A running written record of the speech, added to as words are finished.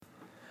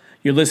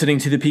You're listening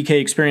to the PK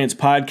Experience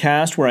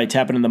podcast, where I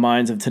tap into the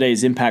minds of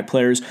today's impact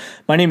players.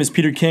 My name is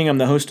Peter King. I'm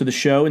the host of the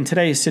show, and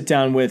today I sit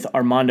down with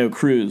Armando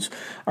Cruz.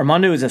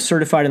 Armando is a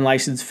certified and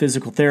licensed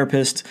physical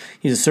therapist.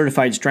 He's a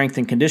certified strength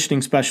and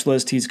conditioning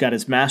specialist. He's got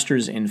his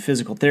master's in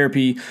physical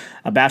therapy,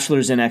 a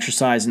bachelor's in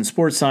exercise and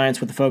sports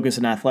science with a focus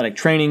in athletic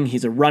training.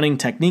 He's a running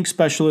technique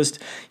specialist.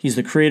 He's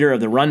the creator of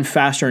the Run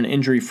Faster and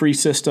Injury-Free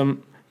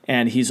system,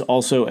 and he's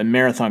also a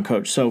marathon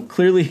coach. So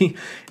clearly,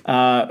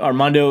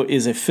 Armando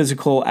is a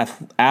physical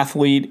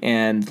athlete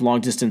and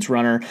long-distance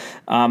runner.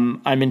 I'm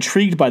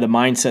intrigued by the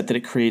mindset that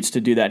it creates to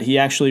do that. He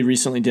actually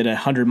recently did a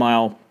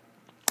 100-mile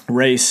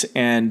race,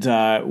 and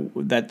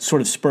that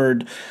sort of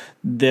spurred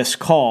this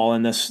call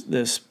and this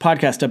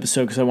podcast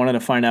episode because I wanted to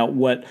find out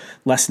what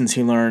lessons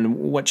he learned,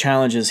 what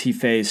challenges he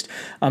faced.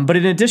 But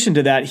in addition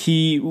to that,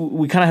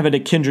 we kind of have a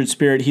kindred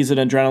spirit. He's an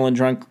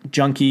adrenaline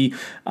junkie.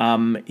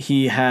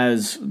 He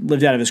has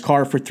lived out of his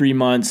car for 3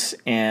 months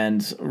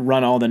and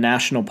run all the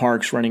national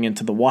parks, running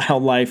into the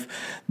wildlife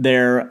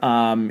there.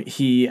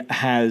 He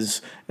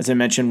has, as I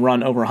mentioned,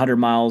 run over 100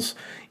 miles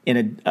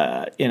in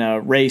a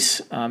race.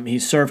 He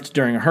surfed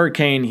during a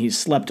hurricane. He's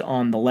slept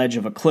on the ledge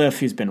of a cliff.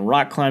 He's been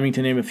rock climbing,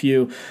 to name a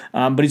few.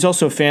 But he's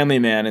also a family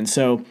man. And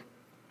so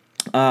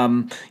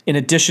in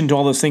addition to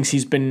all those things,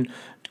 he's been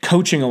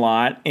coaching a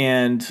lot.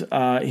 And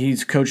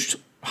he's coached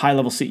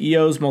high-level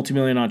CEOs,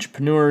 multimillionaire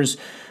entrepreneurs,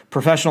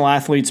 professional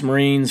athletes,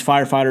 Marines,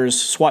 firefighters,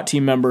 S.W.A.T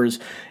team members.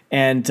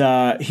 And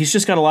he's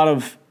just got a lot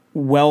of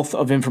wealth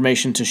of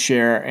information to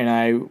share. And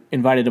I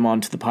invited him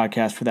onto the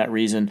podcast for that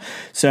reason.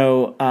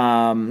 So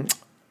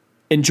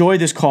enjoy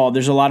this call.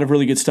 There's a lot of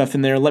really good stuff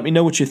in there. Let me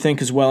know what you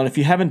think as well. And if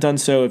you haven't done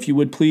so, if you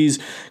would please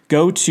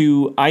go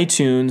to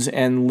iTunes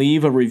and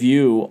leave a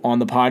review on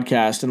the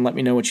podcast and let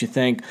me know what you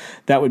think.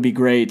 That would be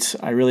great.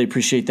 I really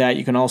appreciate that.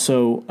 You can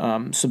also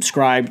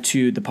subscribe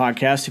to the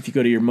podcast. If you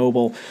go to your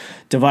mobile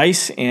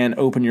device and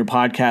open your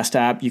podcast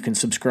app, you can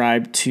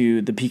subscribe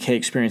to the PK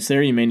Experience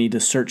there. You may need to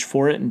search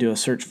for it and do a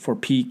search for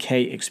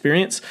PK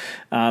Experience.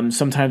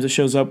 Sometimes it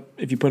shows up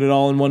if you put it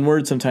all in one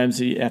word. Sometimes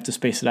you have to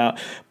space it out.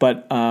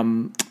 But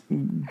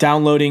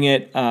downloading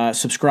it,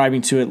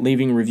 subscribing to it,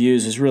 leaving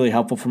reviews is really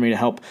helpful for me to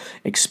help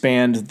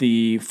expand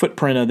the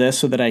footprint of this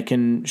so that I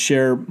can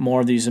share more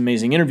of these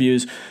amazing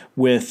interviews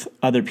with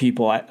other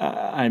people.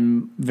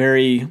 I'm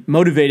very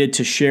motivated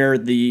to share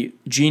the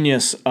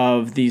genius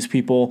of these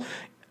people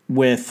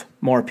with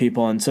more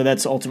people, and so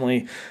that's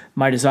ultimately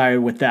my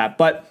desire with that.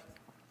 But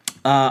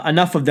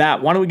enough of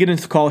that. Why don't we get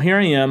into the call? Here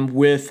I am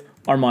with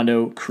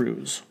Armando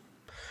Cruz.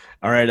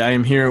 All right, I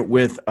am here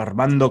with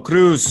Armando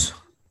Cruz.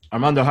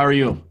 Armando, how are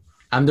you?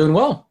 I'm doing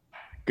well.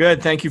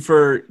 Good. Thank you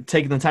for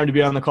taking the time to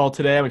be on the call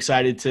today. I'm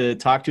excited to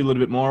talk to you a little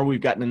bit more. We've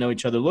gotten to know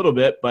each other a little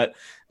bit, but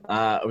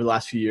over the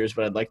last few years,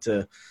 but I'd like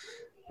to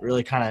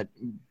really kind of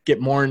get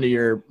more into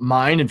your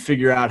mind and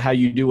figure out how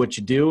you do what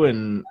you do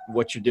and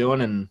what you're doing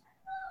and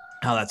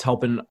how that's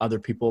helping other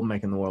people,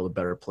 making the world a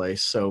better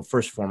place. So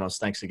first and foremost,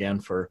 thanks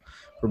again for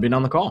being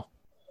on the call.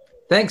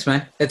 Thanks,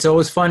 man. It's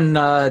always fun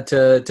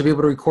to be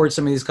able to record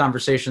some of these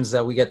conversations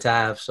that we get to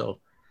have. So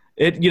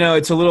it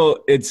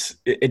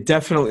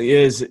definitely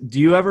is. Do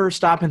you ever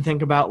stop and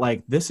think about,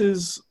 like, this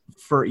is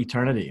for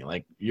eternity?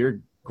 Like,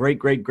 your great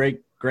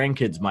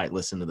grandkids might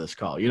listen to this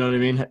call. You know what I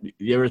mean?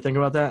 You ever think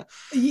about that?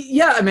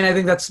 Yeah. I mean, I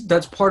think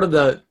that's part of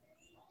the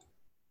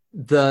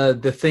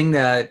thing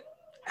that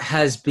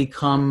has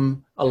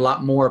become a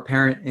lot more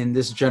apparent in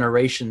this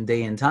generation,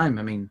 day and time.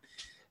 I mean,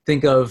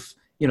 think of,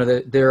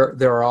 there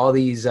are all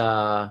these,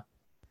 what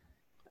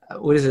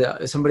is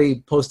it?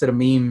 Somebody posted a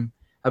meme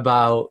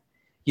about,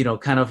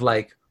 kind of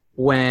like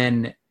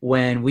when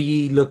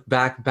we look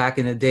back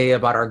in the day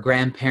about our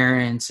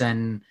grandparents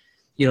and,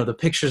 the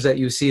pictures that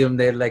you see them,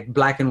 they're like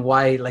black and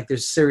white, like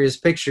there's serious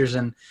pictures.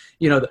 And,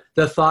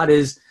 the thought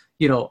is,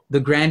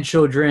 the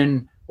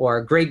grandchildren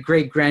or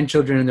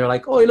great-great-grandchildren, and they're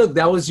like, oh, look,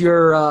 that was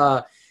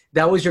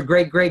your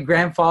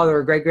great-great-grandfather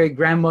or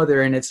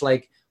great-great-grandmother. And it's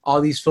like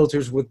all these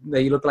filters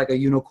that you look like a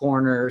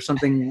unicorn or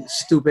something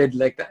stupid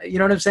like that. You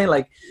know what I'm saying?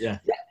 Like, yeah,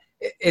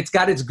 it's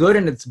got its good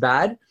and its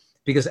bad,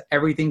 because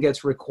everything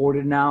gets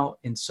recorded now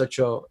in such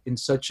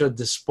a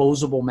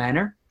disposable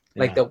manner,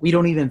 like that we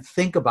don't even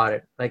think about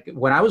it. Like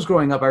when I was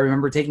growing up, I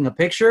remember taking a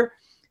picture.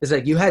 It's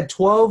like you had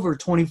 12 or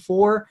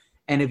 24,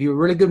 and if you were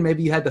really good,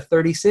 maybe you had the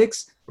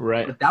 36.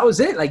 Right. But that was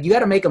it. Like, you got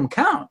to make them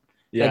count.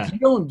 Yeah. Like, you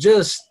don't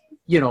just,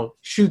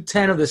 shoot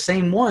 10 of the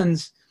same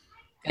ones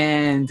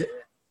and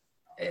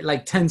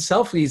like 10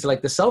 selfies.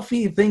 Like, the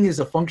selfie thing is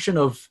a function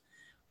of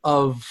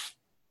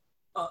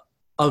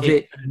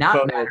it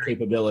not mattering.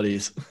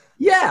 Capabilities.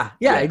 Yeah,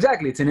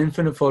 exactly. It's an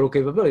infinite photo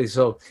capability.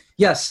 So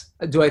yes,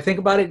 do I think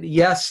about it?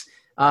 Yes.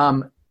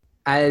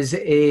 As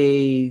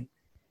an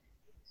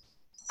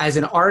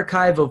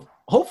archive of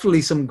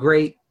hopefully some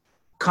great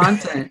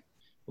content,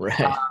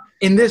 right?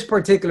 In this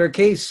particular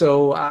case.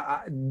 So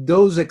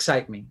those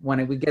excite me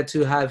when we get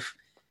to have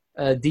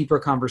deeper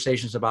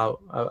conversations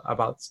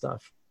about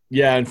stuff.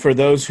 Yeah, and for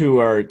those who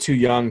are too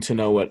young to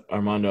know what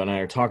Armando and I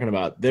are talking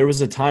about, there was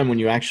a time when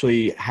you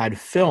actually had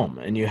film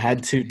and you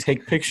had to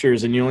take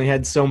pictures and you only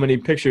had so many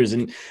pictures.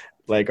 And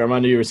like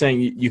Armando, you were saying,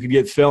 you could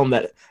get film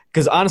that,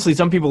 because honestly,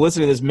 some people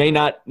listening to this may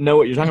not know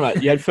what you're talking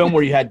about. You had film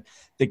where you had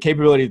the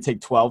capability to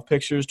take 12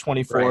 pictures,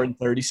 24 and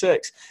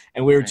 36.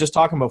 And we were just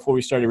talking before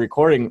we started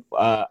recording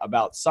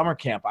about summer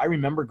camp. I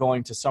remember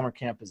going to summer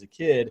camp as a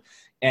kid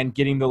and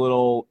getting the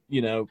little,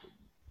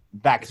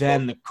 back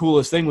then the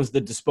coolest thing was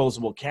the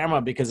disposable camera,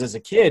 because as a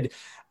kid,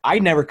 I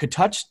never could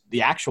touch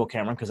the actual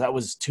camera because that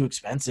was too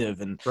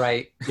expensive. And,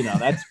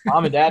 that's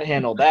mom and dad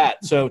handled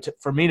that. So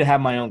for me to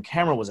have my own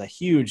camera was a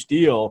huge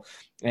deal.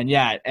 And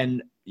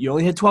and you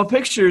only had 12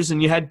 pictures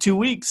and you had 2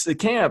 weeks at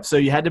camp. So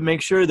you had to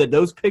make sure that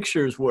those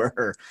pictures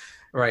were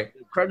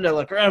creme de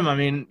la creme. I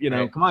mean,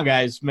 come on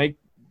guys, make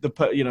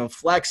the,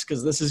 flex,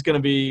 because this is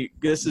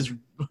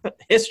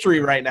history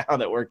right now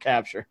that we're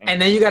capturing.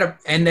 And then you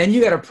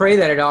gotta pray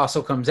that it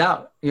also comes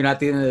out, at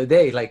the end of the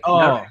day, like,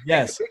 oh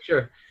yes,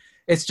 picture.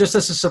 It's just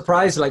as a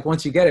surprise, like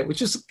once you get it,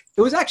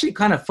 it was actually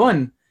kind of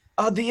fun.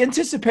 The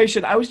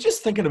anticipation, I was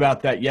just thinking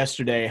about that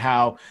yesterday,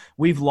 how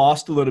we've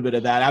lost a little bit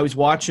of that. I was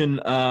watching,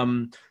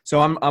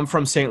 so I'm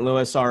from St.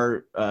 Louis.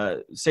 Our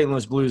St.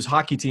 Louis Blues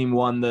hockey team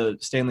won the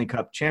Stanley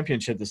Cup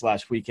championship this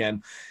last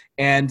weekend.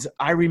 And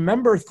I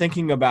remember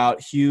thinking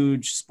about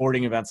huge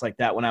sporting events like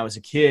that when I was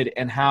a kid,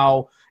 and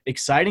how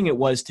exciting it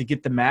was to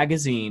get the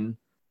magazine,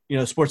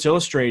 Sports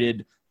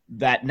Illustrated,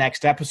 that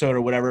next episode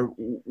or whatever,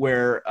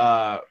 where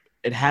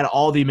it had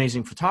all the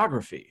amazing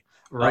photography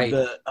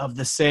of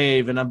the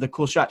save and of the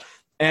cool shot.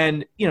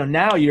 And,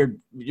 now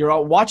you're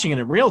all watching it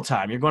in real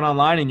time. You're going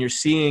online and you're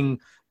seeing,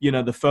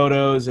 the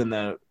photos and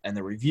the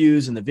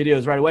reviews and the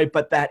videos right away,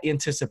 but that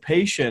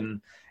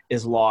anticipation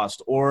is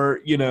lost. Or,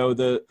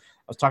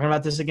 I was talking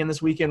about this again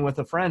this weekend with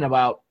a friend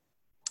about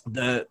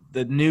the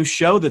new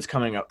show that's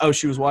coming up. Oh,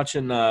 she was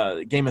watching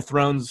Game of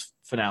Thrones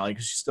finale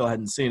because she still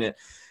hadn't seen it.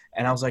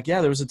 And I was like,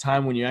 yeah, there was a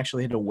time when you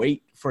actually had to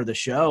wait for the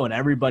show and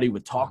everybody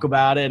would talk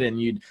about it, and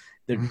you'd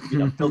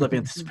build up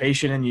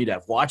anticipation and you'd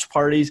have watch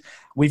parties.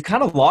 We've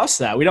kind of lost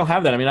that. We don't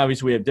have that. I mean,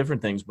 obviously we have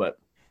different things, but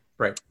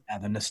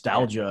the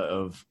nostalgia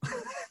of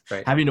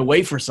having to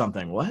wait for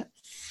something. What?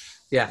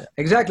 Yeah,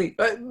 exactly.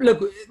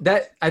 Look,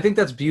 I think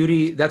that's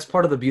beauty. That's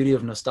part of the beauty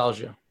of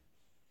nostalgia.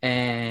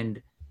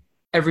 And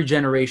every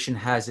generation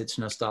has its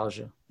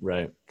nostalgia.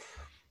 Right.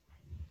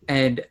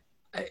 And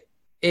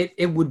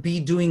it would be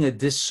doing a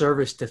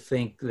disservice to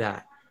think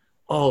that,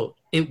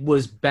 it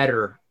was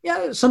better.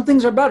 Yeah, some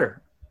things are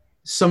better.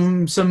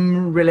 Some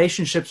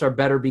relationships are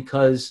better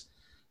because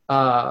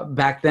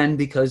back then,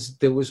 because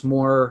there was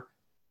more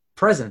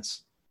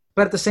presence.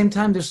 But at the same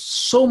time, there's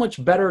so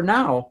much better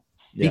now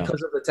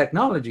because of the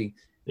technology.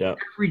 Yeah.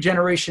 Every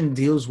generation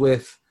deals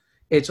with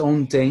its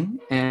own thing.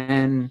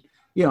 And,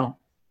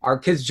 our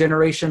kids'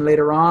 generation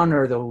later on,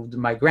 or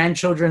my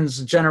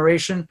grandchildren's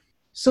generation,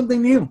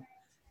 something new.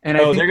 And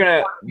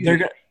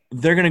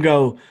they're gonna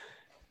go.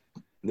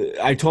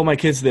 I told my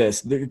kids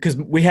this because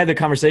we had the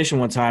conversation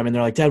one time, and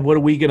they're like, "Dad, what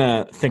are we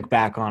gonna think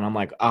back on?" I'm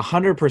like,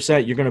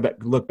 100%. You're gonna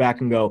look back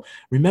and go,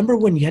 "Remember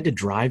when you had to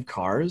drive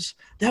cars?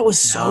 That was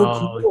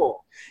so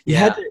cool. You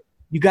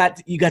got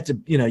to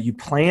you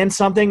planned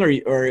something, or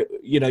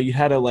you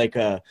had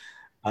a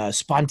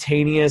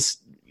spontaneous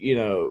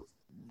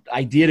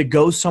idea to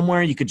go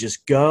somewhere. You could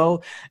just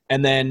go,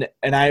 and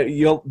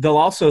they'll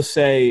also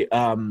say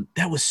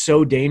that was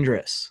so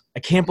dangerous. I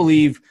can't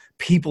believe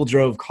people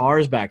drove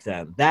cars back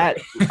then. Are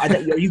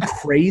you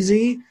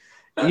crazy?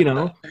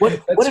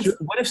 What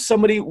if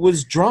somebody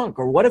was drunk,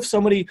 or what if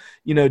somebody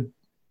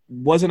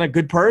wasn't a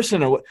good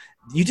person, or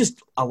you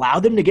just allow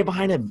them to get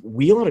behind a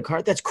wheel in a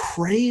car? That's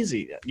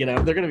crazy. They're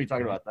going to be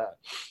talking about that.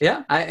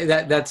 Yeah,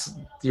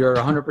 you're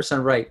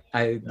 100% right.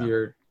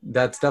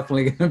 That's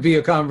definitely going to be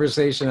a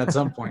conversation at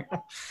some point.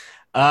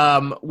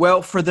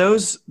 Well, for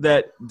those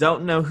that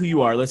don't know who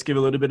you are, let's give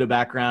a little bit of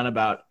background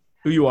about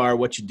who you are,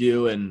 what you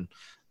do, and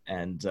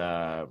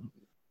go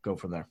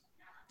from there.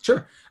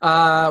 Sure.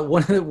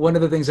 One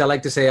of the things I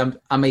like to say,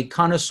 I'm a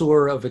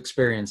connoisseur of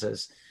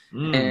experiences,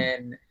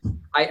 and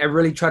I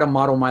really try to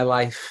model my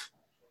life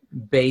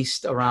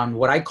based around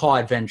what I call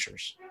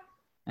adventures.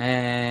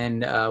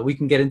 And we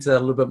can get into that a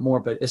little bit more,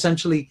 but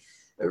essentially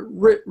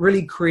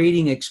really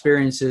creating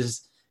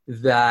experiences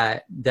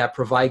that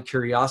provide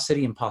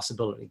curiosity and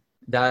possibility.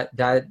 That's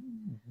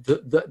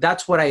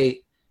what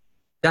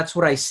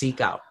I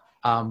seek out,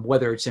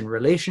 whether it's in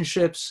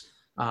relationships,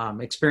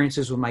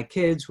 experiences with my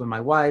kids, with my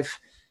wife,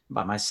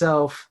 by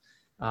myself.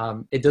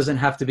 It doesn't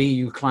have to be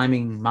you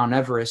climbing Mount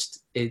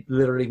Everest. It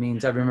literally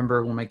means, I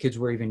remember when my kids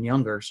were even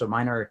younger. So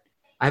I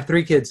have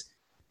 3 kids,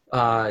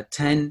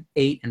 10,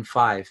 8, and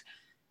 5.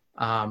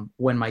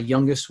 When my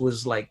youngest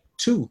was like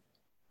 2,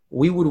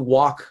 we would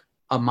walk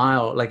a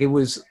mile. Like, it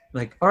was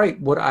like, all right,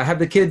 I have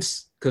the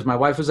kids because my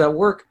wife was at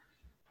work.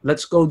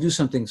 Let's go do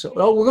something. So,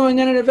 we're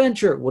going on an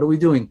adventure. What are we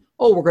doing?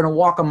 We're going to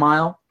walk a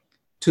mile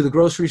to the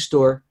grocery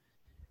store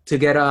to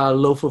get a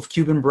loaf of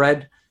Cuban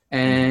bread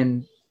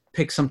and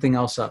pick something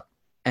else up.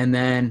 And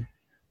then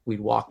we'd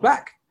walk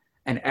back,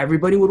 and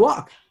everybody would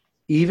walk,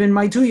 even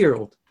my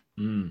 2-year-old.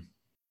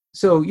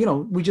 So,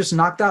 we just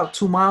knocked out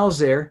 2 miles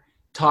there,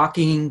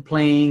 talking,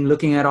 playing,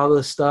 looking at all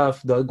the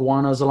stuff, the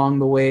iguanas along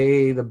the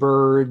way, the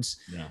birds,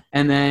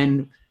 and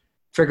then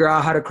figure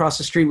out how to cross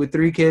the street with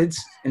 3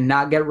 kids and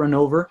not get run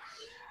over.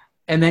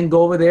 And then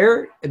go over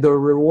there. The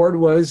reward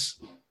was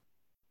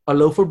a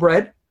loaf of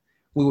bread.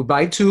 We would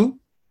buy 2,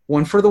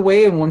 one for the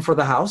way and one for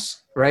the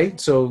house, right?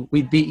 So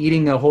we'd be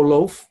eating a whole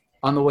loaf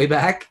on the way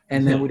back,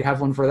 and then we'd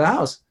have one for the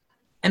house.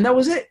 And that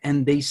was it.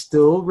 And they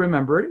still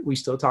remember it. We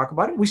still talk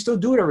about it. We still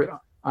do it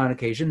on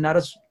occasion, not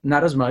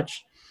as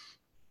much.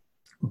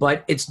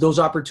 But it's those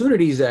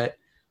opportunities that,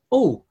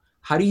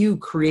 how do you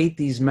create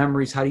these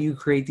memories? How do you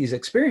create these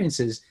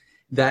experiences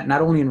that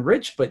not only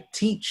enrich, but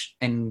teach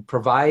and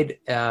provide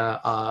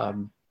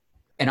an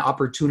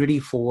opportunity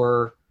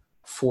for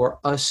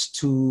us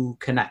to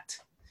connect?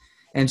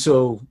 And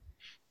so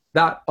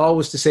that all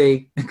was to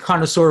say,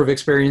 connoisseur of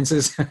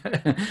experiences.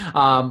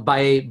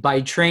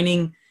 By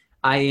training,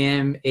 I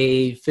am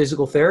a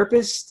physical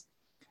therapist,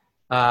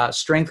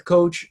 strength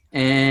coach,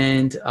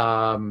 and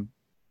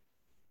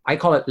I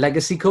call it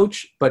legacy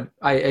coach, but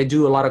I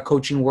do a lot of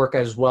coaching work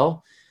as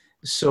well.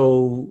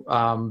 So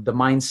the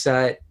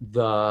mindset,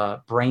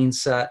 the brain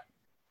set,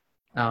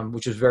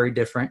 which is very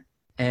different,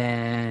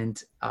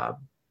 and how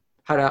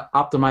to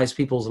optimize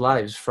people's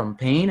lives from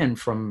pain and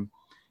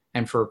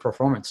for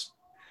performance.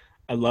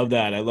 I love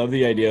that. I love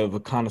the idea of a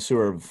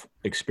connoisseur of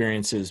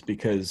experiences,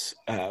 because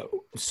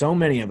so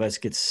many of us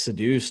get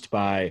seduced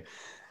by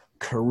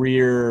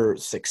career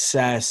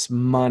success,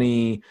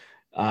 money,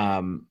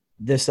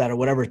 this, that, or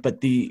whatever.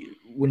 But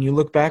when you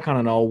look back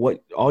on it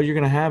all you're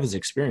going to have is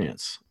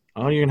experience.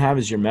 All you're going to have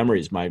is your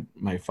memories. My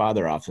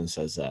father often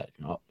says that,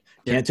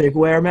 can't take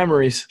away our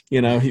memories.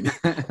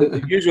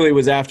 Usually it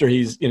was after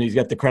he's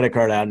got the credit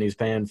card out and he's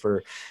paying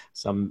for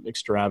some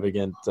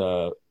extravagant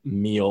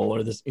meal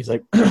or this. He's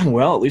like,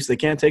 well, at least they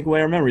can't take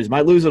away our memories.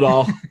 Might lose it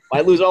all.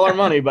 Might lose all our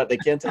money, but they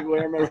can't take away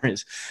our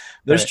memories.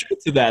 There's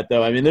truth to that,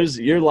 though. I mean,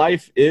 your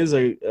life is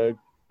a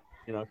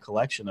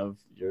collection of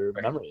your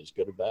memories,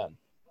 good or bad.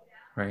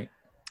 Right.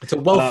 It's a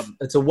wealth.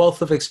 It's a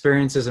wealth of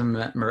experiences and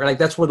memory. Like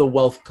that's where the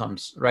wealth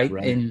comes, right?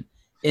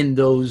 In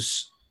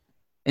those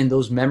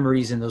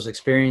memories and those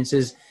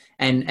experiences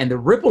and the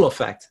ripple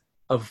effect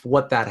of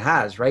what that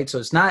has, right? So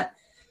it's not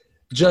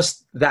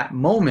just that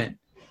moment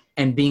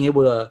and being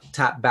able to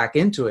tap back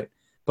into it,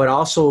 but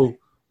also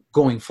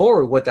going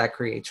forward what that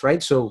creates,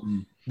 right? So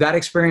that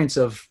experience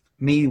of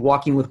me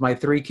walking with my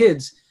 3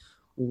 kids,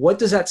 what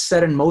does that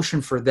set in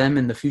motion for them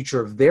in the future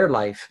of their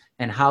life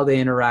and how they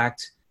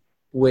interact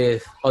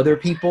with other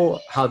people,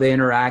 how they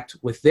interact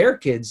with their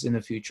kids in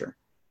the future,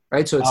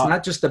 right? So it's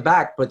not just the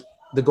back, but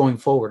the going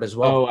forward as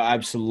well. Oh,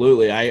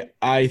 absolutely.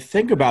 I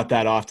think about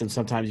that often.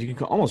 Sometimes you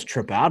can almost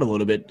trip out a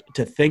little bit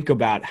to think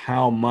about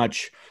how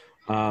much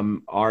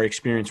our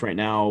experience right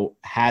now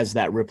has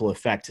that ripple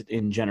effect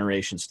in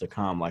generations to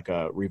come, like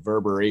a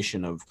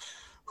reverberation of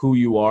who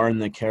you are and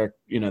the character,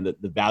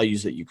 the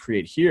values that you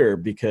create here.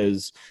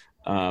 Because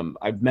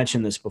I've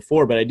mentioned this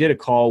before, but I did a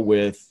call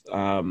with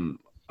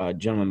a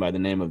gentleman by the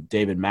name of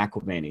David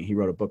McElvaney. He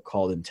wrote a book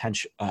called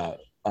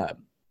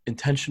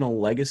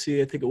Intentional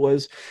Legacy, I think it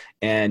was.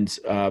 And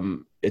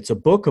it's a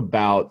book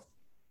about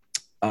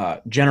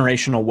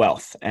generational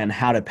wealth and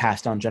how to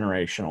pass down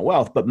generational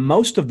wealth. But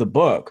most of the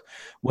book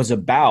was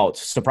about,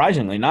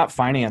 surprisingly, not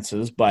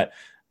finances, but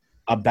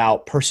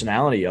about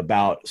personality,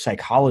 about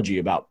psychology,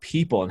 about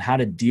people and how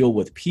to deal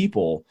with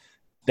people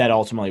that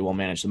ultimately will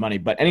manage the money.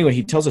 But anyway,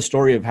 he tells a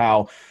story of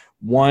how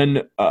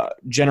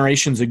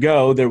generations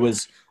ago, there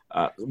was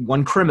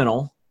one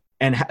criminal,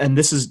 and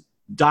this is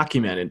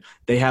documented.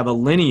 They have a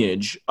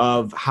lineage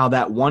of how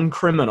that one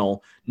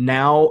criminal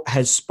now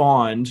has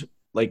spawned,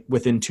 like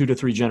within 2 to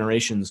 3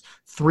 generations,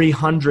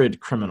 300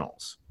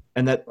 criminals,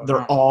 and that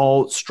they're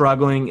all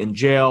struggling in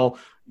jail,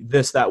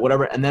 this, that,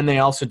 whatever. And then they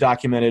also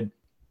documented,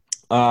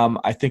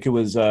 I think it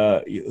was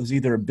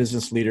either a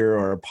business leader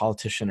or a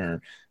politician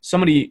or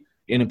somebody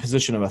in a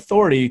position of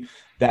authority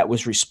that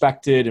was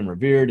respected and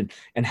revered,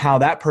 and how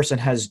that person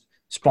has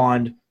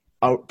spawned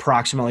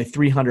approximately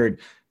 300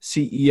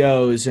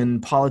 CEOs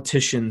and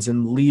politicians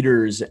and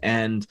leaders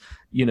and,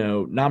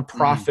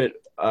 nonprofit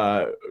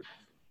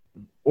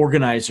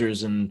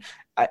organizers. And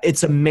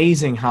it's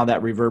amazing how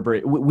that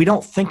reverberates. We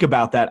don't think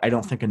about that, I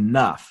don't think,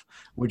 enough.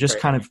 We're just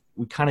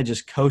we kind of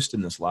just coast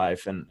in this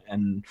life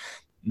and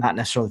not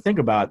necessarily think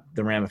about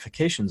the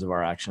ramifications of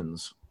our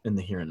actions in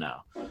the here and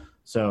now.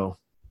 So,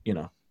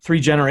 3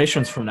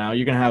 generations from now,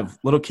 you're going to have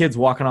little kids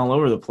walking all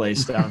over the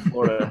place down in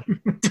Florida,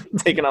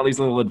 taking all these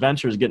little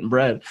adventures, getting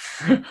bread.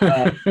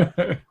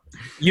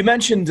 You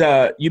mentioned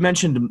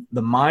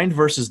the mind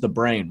versus the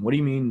brain. What do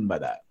you mean by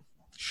that?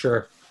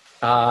 Sure.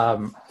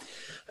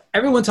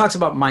 Everyone talks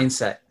about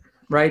mindset,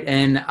 right?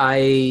 And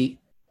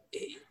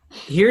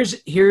here's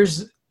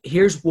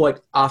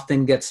what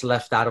often gets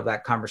left out of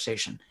that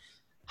conversation.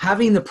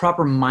 Having the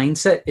proper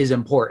mindset is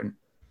important,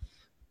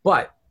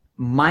 but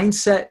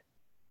mindset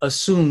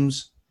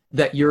assumes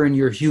that you're in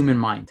your human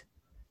mind.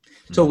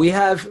 So we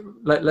have,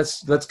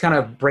 let's kind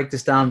of break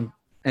this down,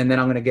 and then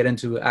I'm going to get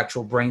into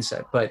actual brain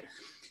set. But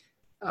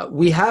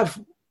we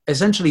have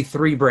essentially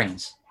 3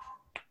 brains.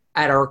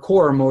 at our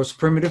core, our most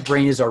primitive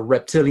brain is our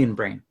reptilian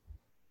brain.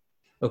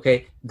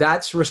 Okay,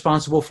 that's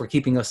responsible for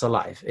keeping us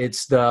alive.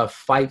 It's the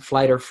fight,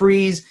 flight, or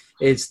freeze.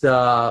 It's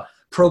the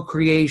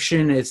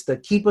procreation. It's the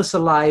keep us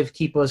alive,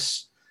 keep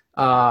us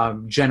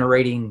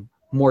generating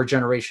more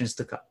generations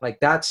to come. Like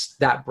that's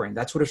that brain.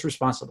 That's what it's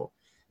responsible.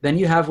 Then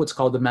you have what's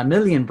called the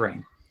mammalian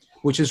brain,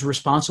 which is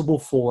responsible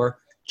for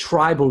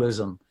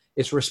tribalism.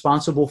 It's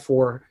responsible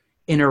for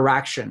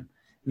interaction.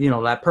 You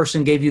know, that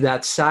person gave you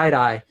that side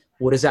eye.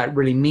 What does that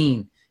really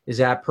mean? Is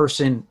that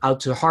person out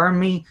to harm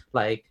me?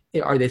 Like,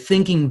 are they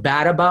thinking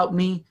bad about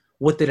me?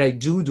 What did I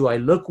do? Do I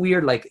look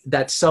weird? Like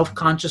that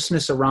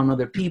self-consciousness around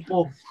other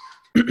people.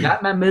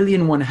 That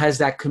mammalian one has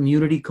that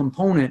community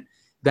component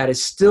that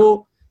is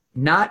still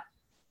not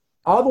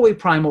all the way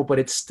primal, but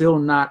it's still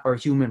not our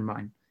human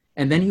mind.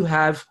 And then you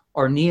have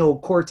our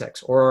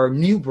neocortex or our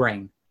new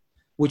brain,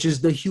 which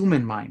is the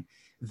human mind.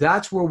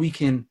 That's where we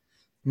can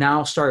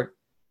now start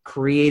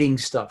creating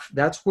stuff.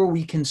 That's where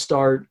we can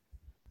start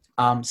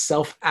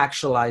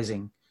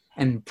self-actualizing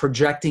and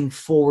projecting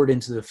forward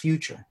into the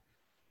future.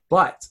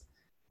 But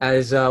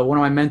as one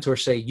of my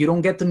mentors say, you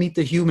don't get to meet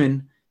the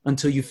human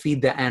until you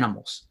feed the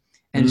animals.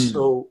 And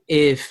so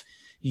if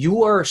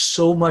you are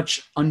so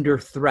much under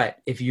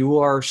threat, if you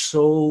are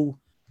so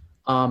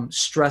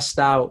stressed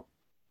out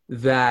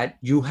that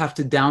you have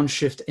to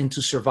downshift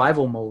into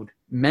survival mode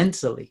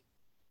mentally,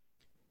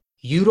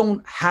 you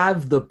don't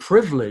have the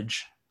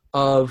privilege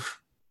of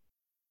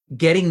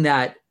getting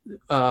that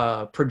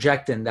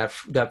projecting, that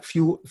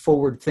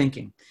forward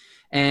thinking.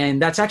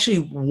 And that's actually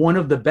one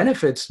of the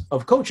benefits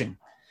of coaching,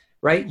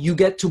 right? You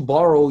get to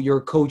borrow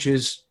your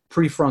coach's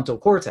prefrontal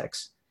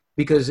cortex,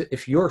 because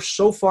if you're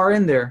so far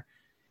in there,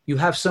 you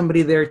have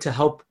somebody there to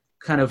help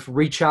kind of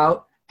reach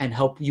out and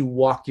help you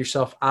walk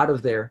yourself out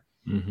of there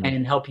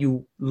and help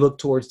you look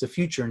towards the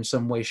future in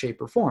some way, shape,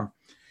 or form.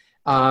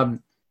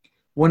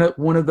 One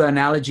of the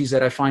analogies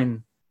that I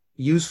find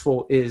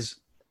useful is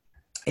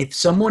if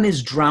someone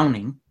is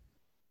drowning,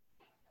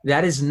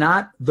 that is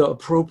not the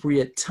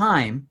appropriate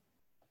time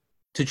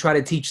to try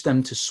to teach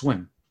them to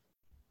swim,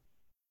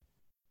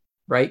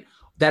 right?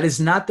 That is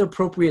not the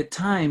appropriate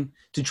time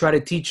to try to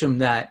teach them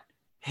that,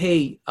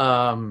 hey,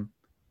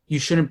 you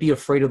shouldn't be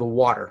afraid of the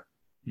water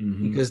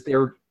because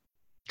they're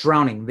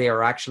drowning. They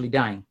are actually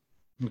dying,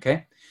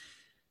 okay?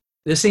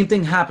 The same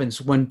thing happens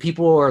when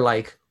people are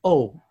like,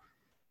 oh,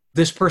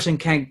 this person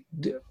can't,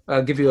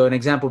 give you an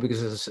example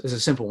because it's a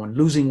simple one,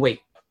 losing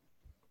weight.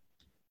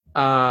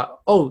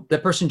 Oh,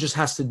 that person just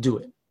has to do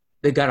it.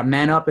 They got to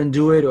man up and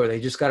do it, or they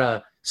just got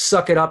to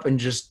suck it up and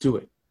just do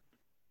it.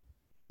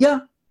 Yeah.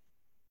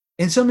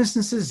 In some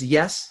instances,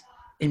 yes.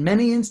 In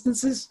many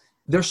instances,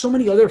 there's so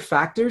many other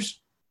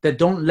factors that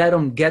don't let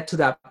them get to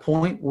that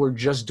point where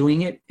just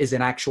doing it is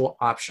an actual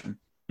option.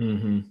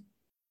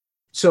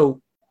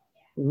 So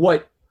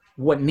what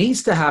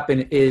needs to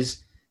happen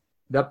is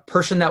the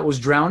person that was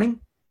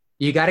drowning,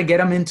 you got to get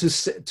them into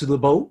the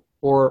boat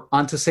or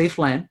onto safe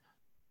land.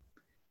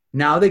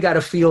 Now they got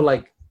to feel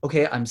like,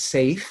 okay, I'm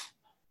safe.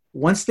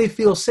 Once they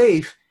feel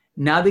safe,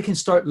 now they can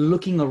start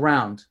looking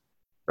around,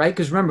 right?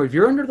 Because remember, if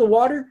you're under the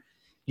water,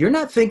 you're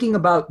not thinking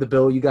about the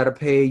bill you got to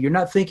pay. You're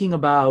not thinking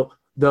about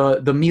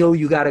the meal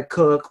you got to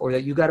cook, or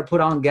that you got to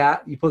put on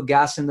gas, you put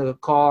gas in the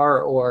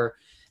car, or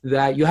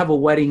that you have a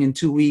wedding in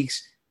 2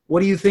 weeks.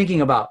 What are you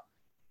thinking about?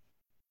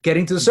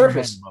 Getting to the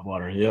surface.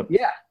 Water. Yep.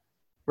 Yeah.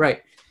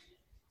 Right.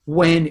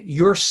 When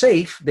you're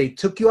safe, they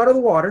took you out of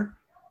the water.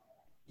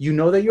 You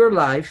know that you're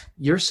alive.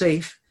 You're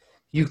safe.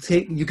 You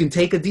can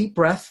take a deep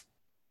breath.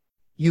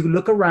 You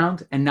look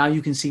around, and now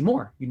you can see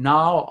more.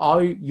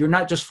 You're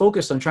not just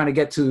focused on trying to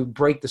get to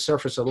break the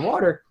surface of the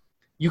water.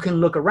 You can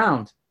look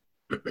around.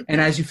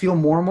 And as you feel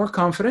more and more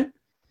confident,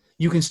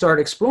 you can start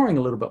exploring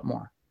a little bit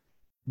more.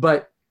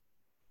 But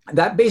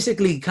that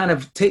basically kind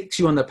of takes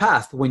you on the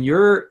path. When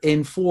you're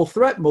in full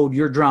threat mode,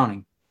 you're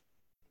drowning.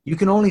 You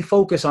can only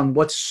focus on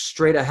what's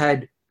straight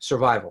ahead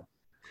survival.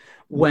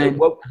 What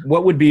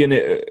would be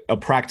a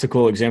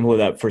practical example of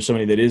that for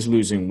somebody that is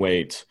losing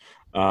weight?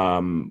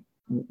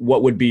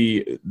 What would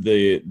be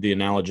the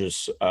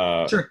analogous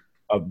Sure.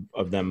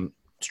 of them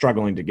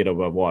struggling to get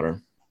above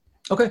water?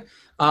 Okay.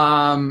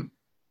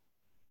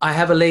 I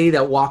have a lady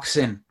that walks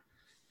in.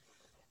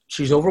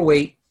 She's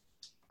overweight.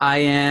 I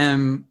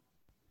am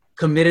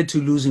committed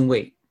to losing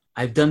weight.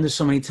 I've done this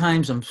so many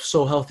times. I'm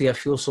so healthy. I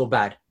feel so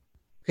bad.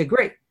 Okay,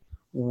 great.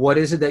 What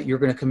is it that you're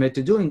going to commit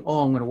to doing?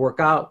 Oh, I'm going to work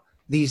out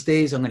these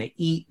days. I'm going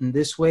to eat in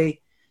this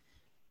way.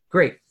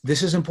 Great.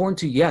 This is important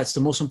to you. Yeah, it's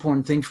the most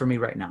important thing for me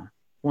right now.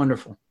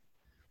 Wonderful.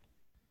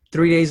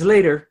 3 days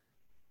later,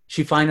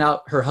 she finds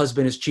out her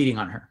husband is cheating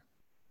on her.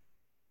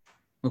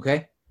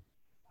 Okay.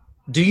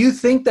 Do you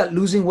think that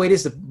losing weight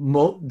is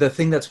the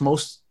thing that's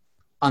most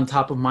on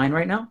top of mind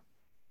right now?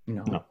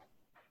 No.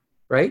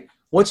 Right?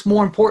 What's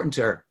more important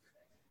to her?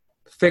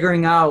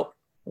 Figuring out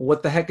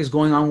what the heck is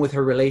going on with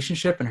her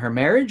relationship and her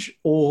marriage,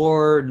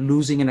 or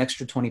losing an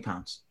extra 20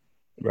 pounds?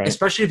 Right.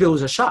 Especially if it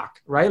was a shock,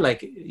 right?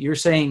 Like you're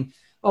saying,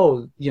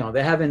 oh,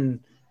 they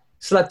haven't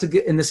slept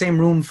in the same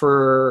room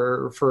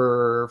for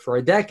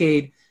a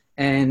decade,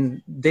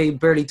 and they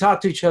barely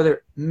talk to each other,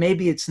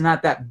 maybe it's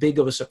not that big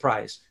of a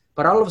surprise.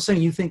 But all of a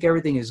sudden you think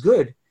everything is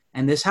good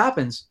and this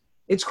happens,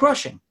 it's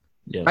crushing,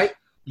 right?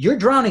 You're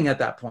drowning at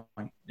that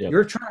point. Yep.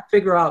 You're trying to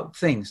figure out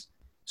things.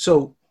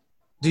 So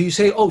do you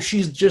say, oh,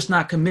 she's just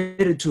not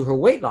committed to her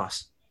weight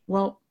loss?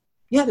 Well,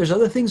 yeah, there's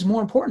other things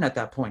more important at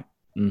that point.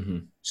 Mm-hmm.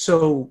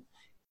 So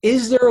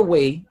is there a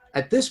way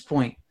at this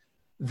point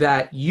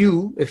that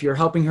you, if you're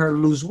helping her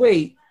lose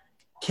weight,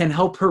 can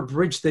help her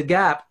bridge the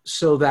gap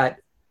so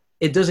that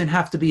it doesn't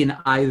have to be an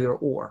either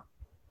or?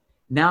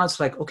 Now it's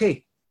like,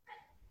 okay,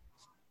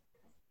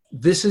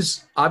 this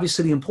is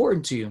obviously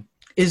important to you.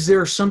 Is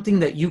there something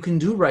that you can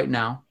do right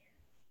now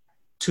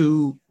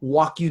to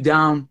walk you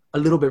down a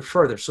little bit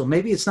further? So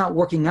maybe it's not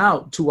working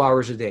out 2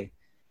 hours a day.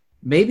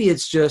 Maybe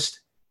it's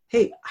just,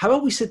 hey, how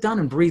about we sit down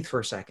and breathe for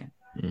a second?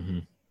 Mm-hmm.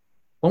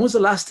 When was the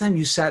last time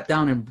you sat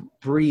down and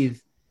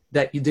breathed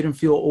that you didn't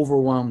feel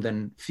overwhelmed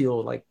and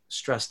feel like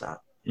stressed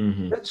out?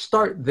 Mm-hmm. Let's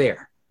start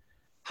there.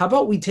 How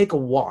about we take a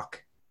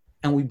walk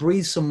and we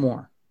breathe some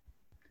more?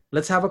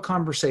 Let's have a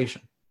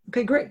conversation.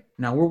 Okay, great.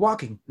 Now we're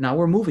walking. Now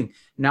we're moving.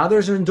 Now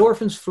there's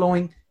endorphins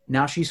flowing.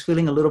 Now she's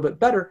feeling a little bit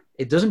better.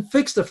 It doesn't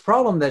fix the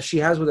problem that she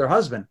has with her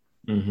husband.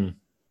 Mm-hmm.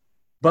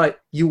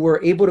 But you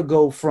were able to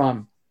go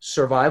from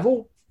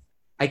survival,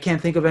 I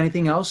can't think of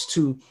anything else,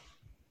 to,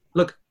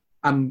 look,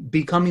 I'm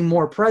becoming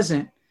more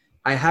present.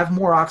 I have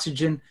more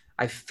oxygen.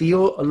 I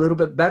feel a little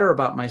bit better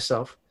about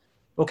myself.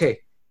 Okay,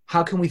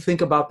 how can we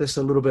think about this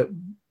a little bit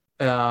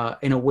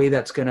in a way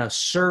that's going to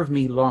serve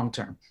me long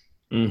term?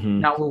 Mm-hmm.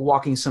 Now we're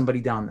walking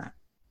somebody down that.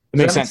 It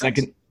makes sense.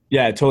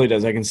 Yeah, it totally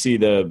does. I can see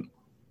the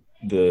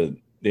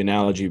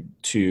analogy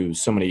to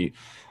somebody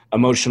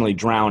emotionally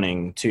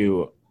drowning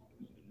to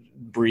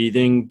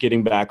breathing,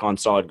 getting back on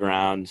solid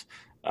ground,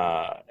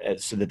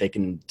 so that they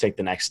can take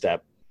the next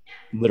step,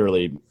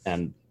 literally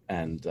and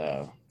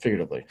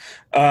figuratively.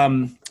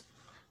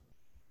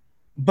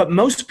 But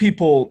most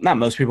people, not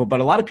most people,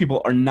 but a lot of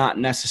people are not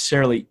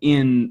necessarily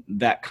in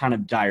that kind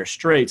of dire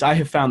straits. I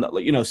have found that,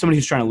 somebody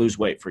who's trying to lose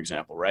weight, for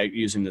example, right,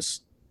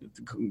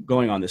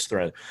 going on this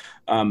thread,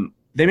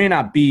 they may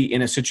not be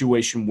in a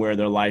situation where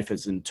their life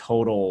is in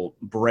total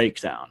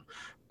breakdown,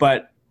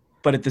 but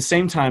at the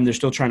same time, they're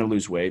still trying to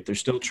lose weight. They're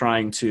still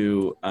trying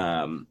to,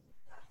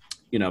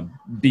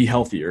 be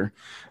healthier.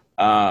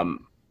 And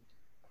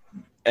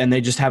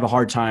they just have a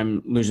hard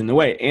time losing the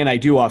weight. And I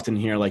do often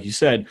hear, like you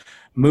said,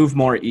 move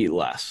more, eat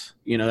less.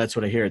 That's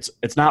what I hear.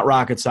 It's not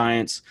rocket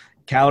science.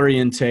 Calorie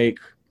intake,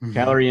 mm-hmm.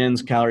 Calorie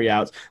ins, calorie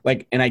outs.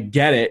 And I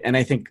get it. And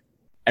I think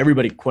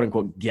everybody, quote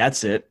unquote,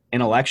 gets it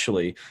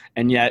intellectually.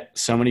 And yet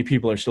so many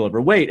people are still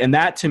overweight. And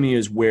that to me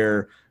is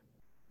where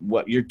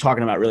what you're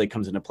talking about really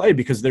comes into play,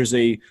 because there's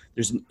an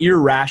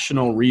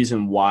irrational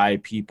reason why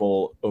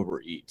people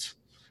overeat.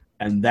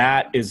 And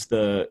that is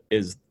the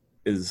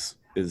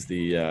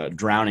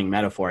drowning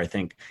metaphor. I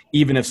think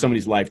even if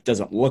somebody's life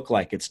doesn't look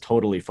like it's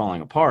totally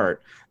falling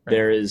apart, right,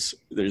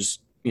 there's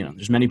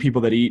many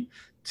people that eat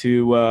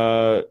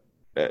to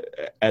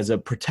as a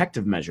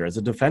protective measure, as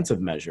a defensive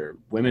measure.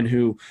 Women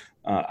who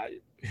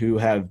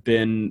have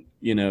been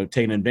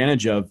taken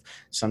advantage of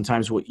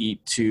sometimes will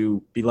eat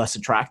to be less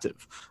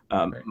attractive.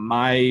 Right.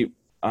 My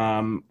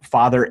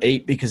father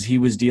ate because he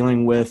was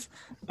dealing with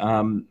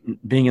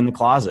being in the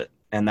closet,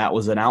 and that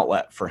was an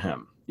outlet for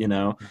him.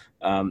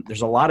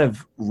 There's a lot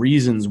of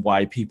reasons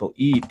why people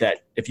eat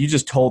that if you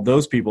just told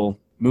those people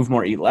move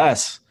more, eat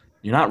less,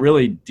 you're not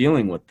really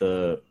dealing with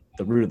the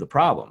root of the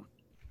problem.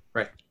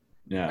 Right.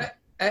 Yeah.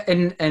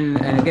 And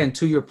again,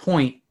 to your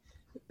point,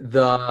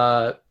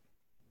 I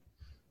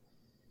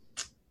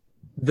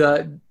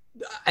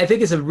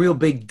think it's a real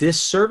big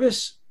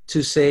disservice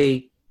to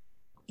say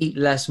eat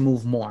less,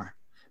 move more,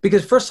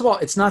 because first of all,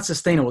 it's not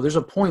sustainable. There's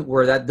a point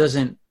where that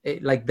doesn't,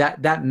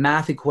 that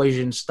math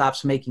equation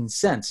stops making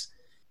sense,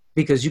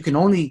 because you can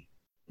only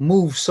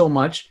move so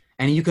much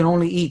and you can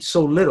only eat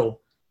so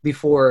little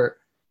before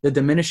the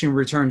diminishing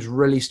returns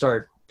really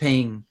start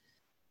playing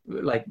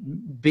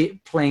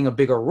a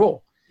bigger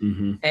role.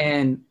 Mm-hmm.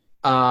 And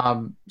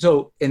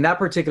so in that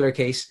particular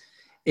case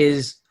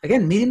is,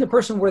 again, meeting the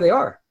person where they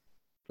are.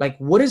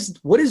 What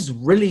is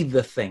really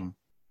the thing?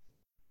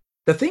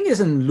 The thing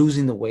isn't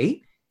losing the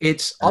weight.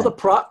 It's all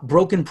the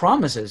broken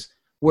promises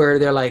where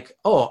they're like,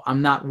 oh,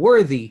 I'm not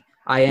worthy.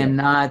 I am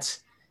not,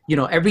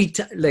 every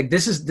time,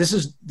 this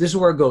is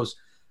where it goes.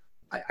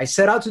 I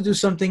set out to do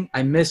something.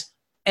 I miss.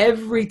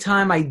 Every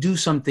time I do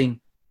something,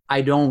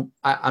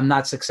 I'm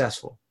not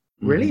successful.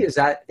 Mm-hmm. Really? Is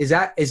that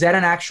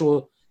an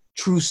actual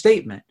true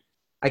statement?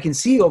 I can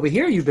see over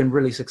here you've been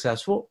really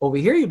successful. Over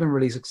here you've been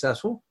really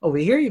successful. Over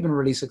here you've been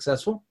really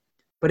successful.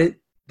 But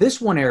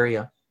this one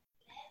area,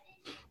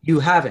 you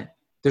haven't.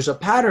 There's a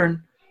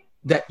pattern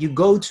that you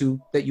go to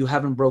that you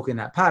haven't broken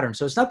that pattern.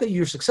 So it's not that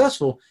you're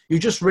successful. You're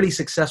just really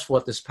successful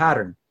at this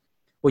pattern.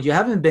 What you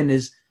haven't been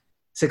is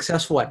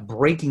successful at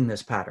breaking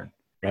this pattern.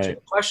 Right.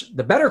 So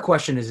the better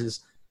question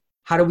is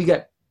how do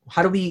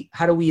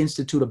we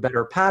institute a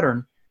better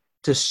pattern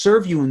to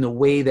serve you in the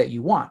way that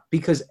you want?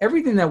 Because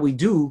everything that we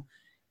do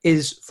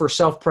is for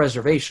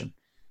self-preservation.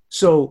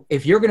 So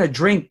if you're going to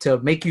drink to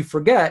make you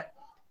forget,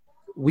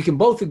 we can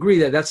both agree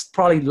that that's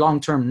probably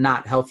long-term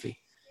not healthy.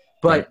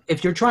 But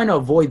if you're trying to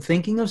avoid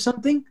thinking of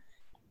something,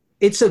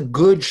 it's a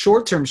good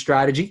short-term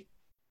strategy.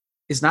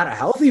 It's not a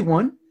healthy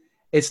one.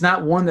 It's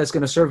not one that's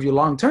going to serve you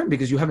long-term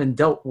because you haven't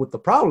dealt with the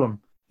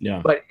problem.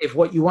 Yeah. But if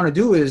what you want to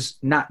do is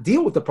not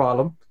deal with the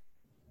problem,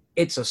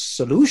 it's a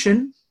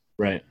solution.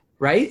 Right.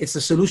 Right? It's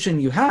a solution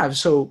you have.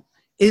 So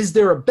is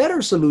there a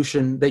better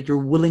solution that you're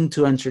willing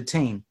to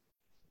entertain?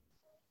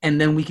 And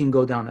then we can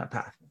go down that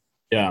path.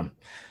 Yeah.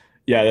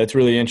 Yeah, that's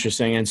really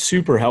interesting and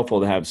super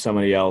helpful to have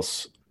somebody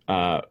else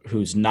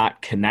who's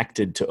not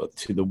connected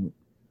to the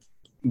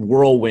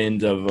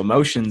whirlwind of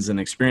emotions and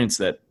experience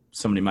that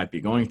somebody might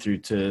be going through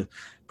to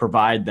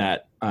provide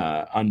that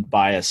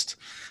unbiased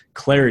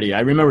clarity. I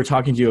remember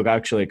talking to you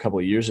actually a couple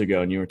of years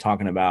ago, and you were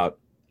talking about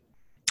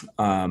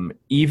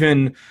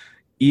even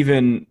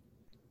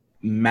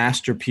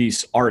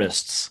masterpiece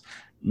artists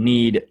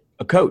need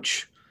a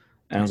coach.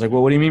 And I was like,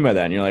 well, what do you mean by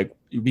that? And you're like,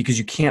 because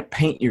you can't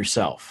paint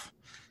yourself.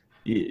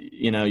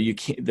 You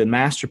can't, the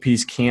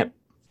masterpiece can't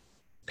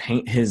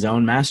paint his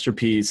own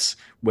masterpiece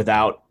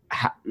without,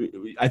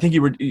 I think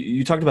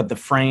you talked about the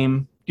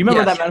frame. Do you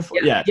remember that metaphor?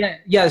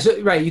 Yeah.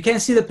 So, right. You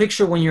can't see the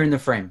picture when you're in the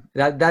frame.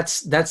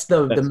 That's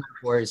the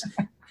metaphor is,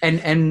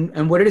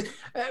 and what it is.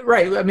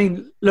 Right. I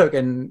mean, look,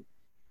 and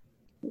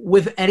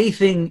with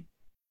anything,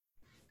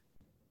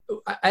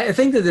 I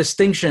think the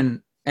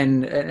distinction,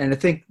 and I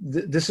think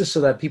this is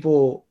so that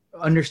people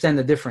understand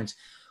the difference.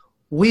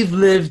 We've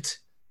lived,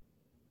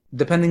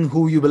 depending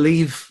who you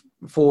believe,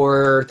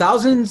 for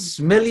thousands,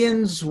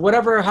 millions,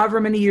 whatever, however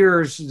many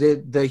years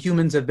the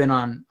humans have been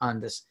on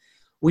this.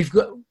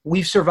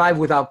 We've survived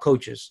without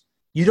coaches.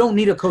 You don't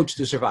need a coach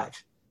to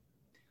survive.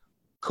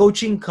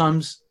 Coaching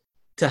comes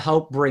to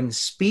help bring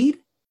speed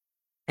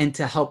and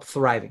to help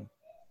thriving,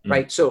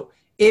 right? So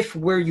if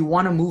where you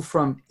want to move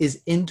from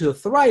is into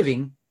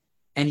thriving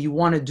and you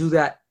want to do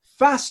that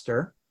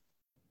faster,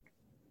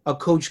 a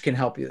coach can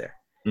help you there.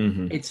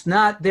 Mm-hmm. It's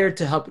not there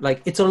to help.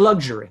 Like, it's a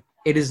luxury.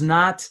 It is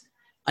not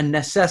a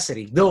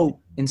necessity, though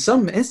in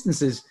some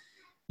instances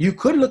you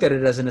could look at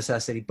it as a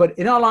necessity, but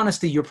in all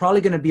honesty, you're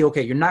probably going to be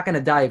okay. You're not going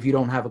to die if you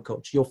don't have a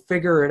coach. You'll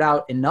figure it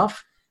out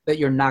enough that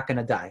you're not going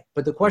to die.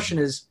 But the question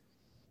is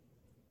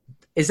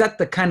that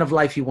the kind of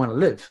life you want to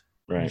live?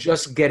 Right.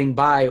 Just getting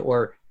by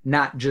or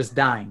not just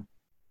dying?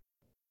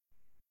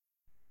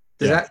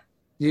 Do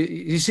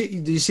you see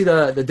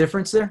the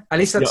difference there? At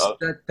least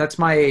that's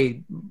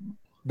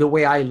the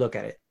way I look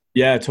at it.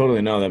 Yeah,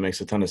 totally. No, that makes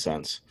a ton of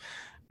sense.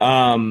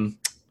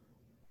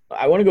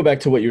 I want to go back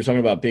to what you were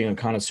talking about, being a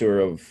connoisseur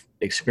of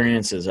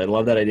experiences. I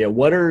love that idea.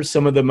 What are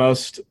some of the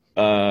most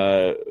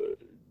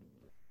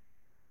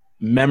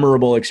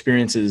memorable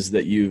experiences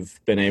that you've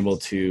been able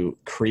to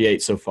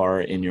create so far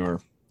in your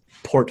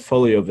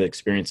portfolio of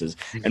experiences?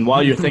 And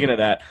while you're thinking of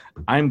that,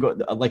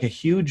 like a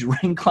huge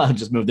rain cloud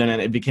just moved in and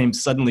it became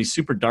suddenly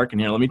super dark in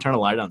here. Let me turn a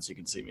light on so you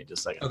can see me just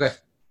a second. Okay.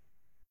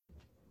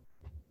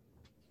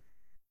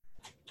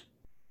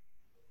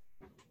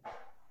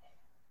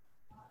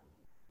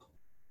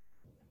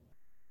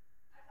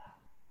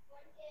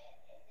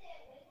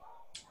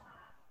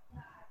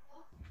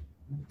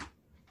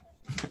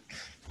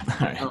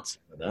 All right.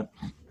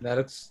 That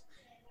looks.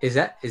 Is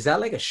that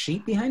like a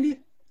sheep behind you?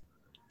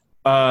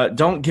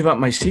 Don't give up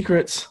my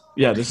secrets.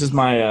 Yeah, this is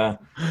my.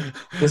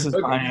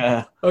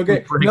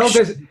 Okay. No,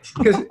 because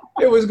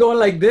it was going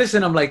like this,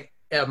 and I'm like,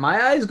 yeah,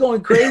 my eyes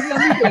going crazy.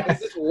 I'm like, is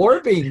this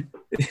warping?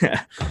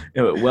 Yeah.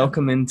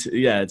 Welcome into.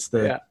 Yeah, it's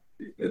the.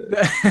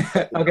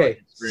 Yeah.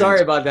 Okay.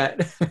 Sorry about that.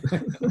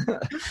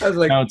 I was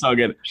like, no, it's all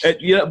good.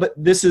 But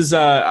this is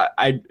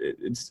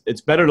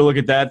it's better to look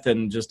at that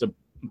than just a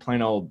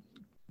plain old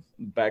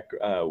back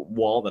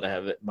wall that I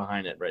have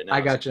behind it right now. I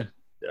got you.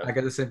 Yeah. I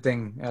got the same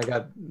thing. I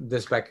got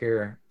this back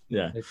here.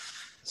 Yeah.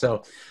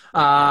 So,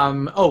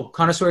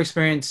 connoisseur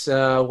experience.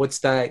 What's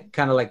that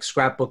kind of like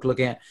scrapbook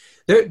looking at?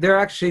 There are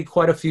actually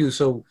quite a few.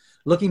 So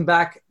looking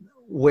back,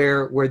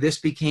 where this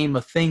became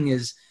a thing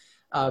is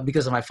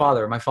because of my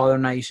father. My father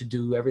and I used to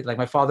do everything. Like,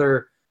 my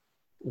father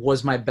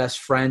was my best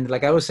friend.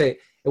 Like, I always say,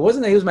 it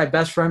wasn't that he was my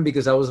best friend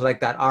because I was like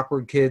that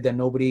awkward kid that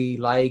nobody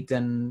liked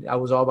and I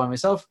was all by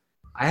myself.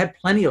 I had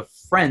plenty of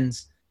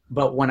friends,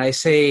 but when I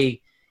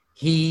say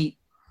he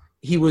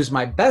was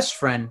my best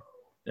friend,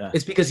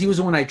 it's because he was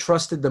the one I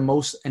trusted the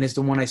most and is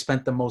the one I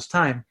spent the most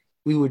time.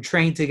 We would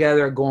train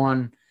together, go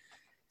on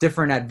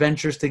different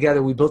adventures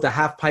together. We built a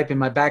half pipe in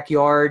my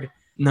backyard.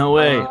 No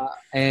way.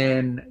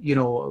 And,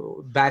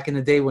 back in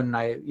the day when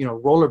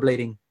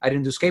rollerblading, I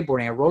didn't do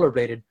skateboarding, I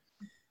rollerbladed.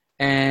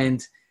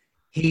 And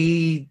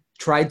he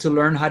tried to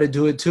learn how to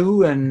do it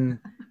too. And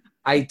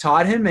I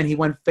taught him and he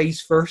went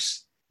face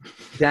first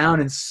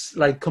down and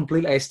like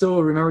completely. I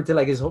still remember to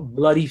like his whole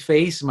bloody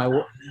face. My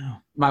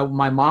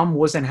mom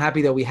wasn't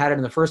happy that we had it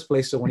in the first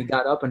place. So when he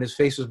got up and his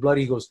face was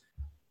bloody, he goes,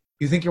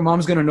 "You think your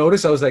mom's gonna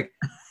notice?" I was like,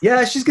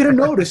 "Yeah, she's gonna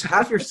notice.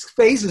 Half your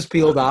face is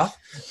peeled off."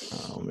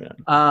 Oh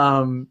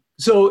man.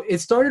 So it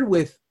started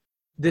with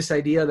this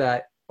idea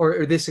that,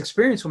 or this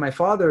experience with my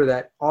father,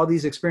 that all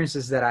these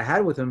experiences that I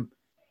had with him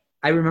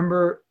I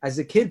remember as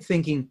a kid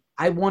thinking,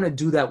 I want to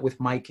do that with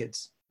my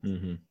kids.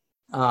 Mm-hmm.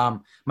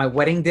 My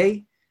wedding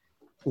day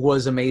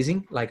was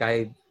amazing.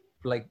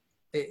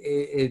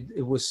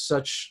 It was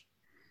such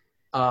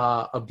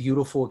a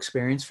beautiful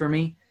experience for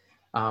me.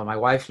 My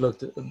wife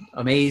looked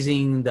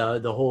amazing.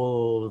 The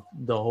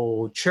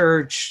whole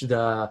church,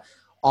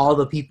 all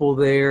the people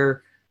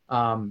there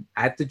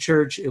at the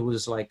church. It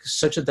was like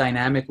such a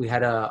dynamic. We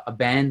had a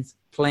band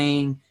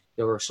playing.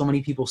 There were so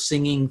many people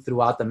singing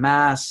throughout the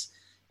mass.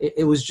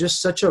 It was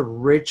just such a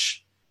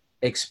rich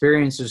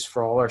experiences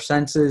for all our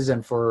senses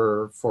and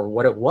for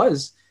what it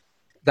was.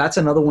 That's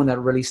another one that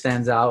really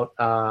stands out.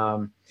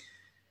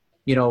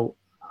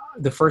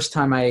 The first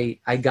time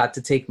I got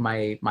to take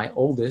my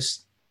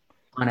oldest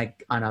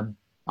on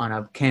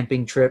a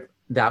camping trip,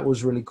 that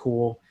was really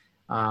cool.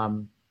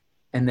 And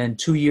then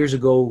 2 years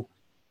ago,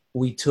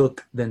 we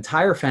took the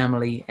entire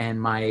family,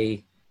 and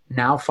my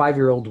now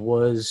 5-year-old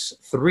was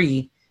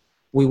 3.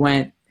 We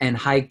went and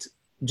hiked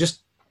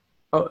just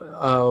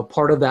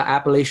part of the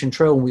Appalachian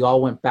Trail, and we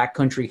all went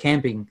backcountry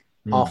camping,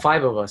 all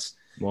 5 of us.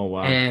 Oh,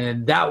 wow.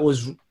 And that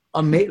was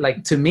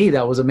amazing. To me,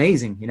 that was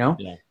amazing, Yeah.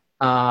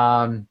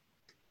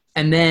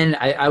 And then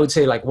I would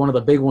say like one of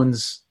the big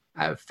ones,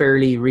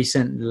 fairly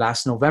recent,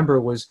 last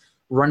November, was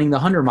running the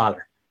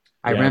 100-miler.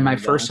 I ran my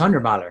first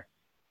 100-miler,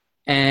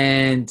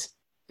 and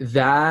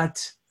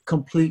that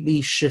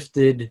completely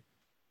shifted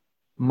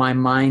my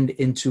mind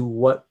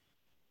into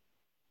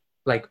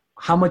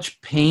how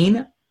much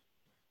pain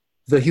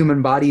the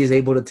human body is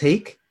able to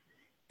take,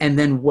 and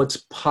then what's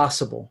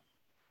possible.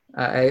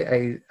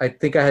 I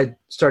think I had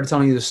started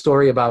telling you the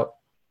story about,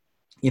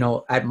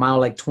 at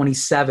mile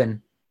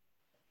 27,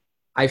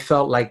 I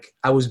felt like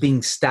I was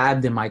being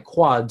stabbed in my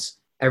quads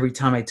every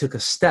time I took a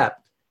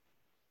step,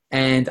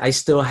 and I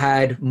still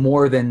had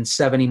more than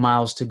 70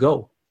 miles to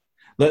go.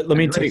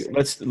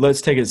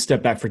 Let's take a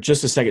step back for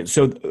just a second.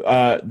 So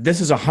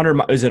this is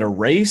 100. Is it a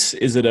race?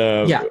 Is it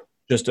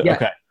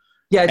okay?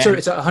 Yeah,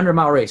 it's a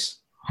 100-mile race.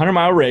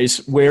 100-mile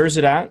race. Where is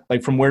it at?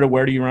 Like from where to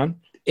where do you run?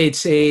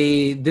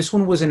 This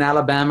one was in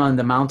Alabama, in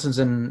the mountains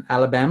in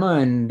Alabama,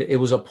 and it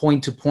was a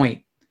point to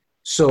point.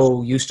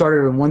 So you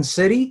started in one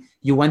city,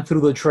 you went through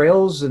the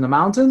trails in the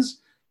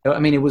mountains. I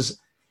mean, it was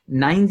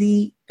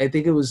 90. I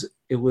think it was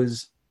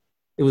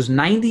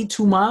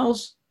 92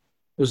 miles.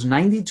 It was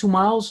 92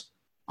 miles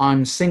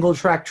on single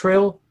track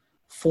trail,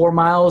 4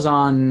 miles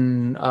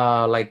on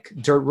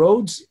dirt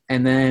roads,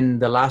 and then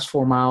the last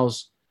 4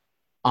 miles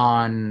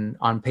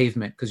on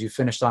pavement, because you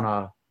finished on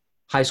a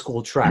high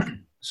school track.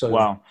 So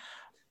wow.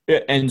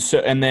 And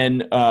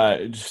then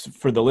just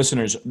for the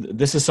listeners,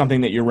 this is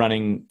something that you're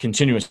running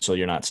continuously.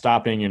 You're not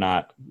stopping. You're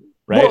not,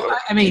 right? Well,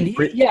 I mean,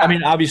 yeah. I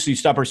mean, obviously you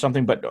stop or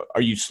something, but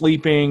are you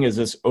sleeping? Is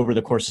this over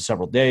the course of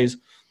several days?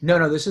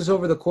 No, this is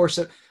over the course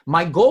of,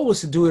 my goal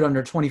was to do it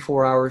under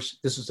 24 hours.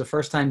 This was the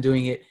first time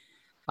doing it.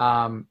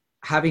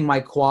 Having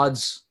my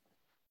quads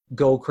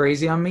go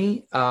crazy on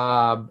me.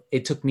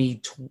 It took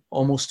me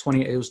almost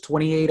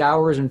 28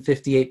 hours and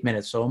 58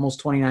 minutes. So almost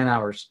 29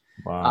 hours.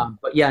 Wow.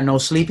 But yeah, no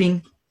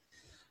sleeping,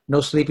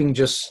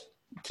 just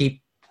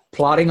keep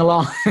plodding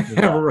along,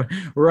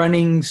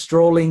 running,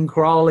 strolling,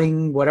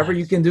 crawling, whatever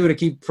you can do to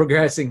keep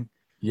progressing.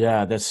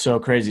 Yeah, that's so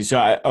crazy.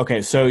 So,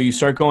 so you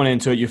start going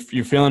into it.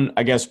 You're feeling,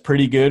 I guess,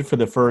 pretty good for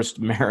the first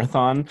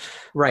marathon.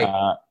 Right.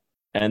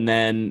 And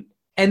then,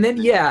 and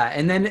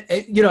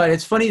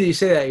it's funny that you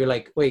say that. You're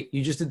like, wait,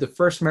 you just did the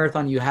first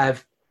marathon. You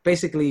have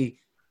basically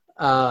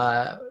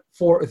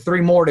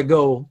 3 more to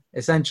go,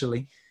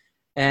 essentially.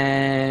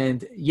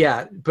 And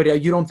yeah,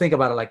 but you don't think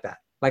about it like that.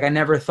 Like I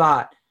never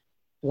thought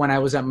when I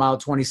was at mile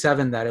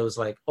 27 that it was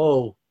like,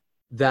 oh,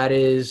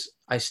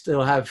 I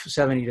still have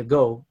 70 to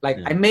go. Like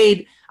I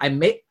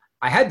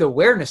had the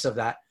awareness of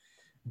that,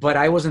 but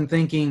I wasn't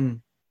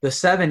thinking the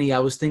 70. I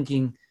was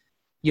thinking,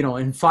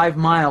 in 5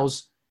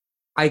 miles,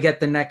 I get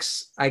the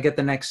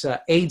next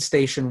aid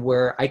station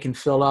where I can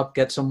fill up,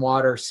 get some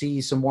water,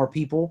 see some more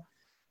people,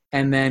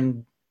 and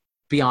then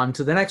be on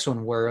to the next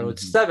one where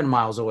it's 7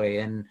 miles away.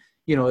 And,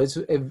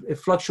 it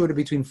fluctuated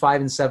between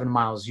 5 and 7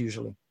 miles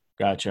usually.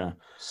 Gotcha.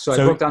 So I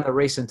broke down the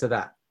race into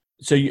that.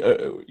 So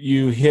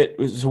you hit,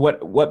 so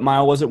what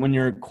mile was it when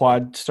your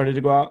quad started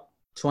to go out?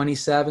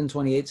 27,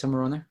 28,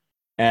 somewhere on there.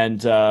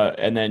 And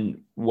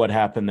then what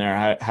happened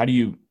there? How do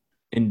you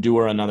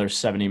endure another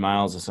 70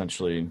 miles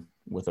essentially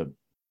with a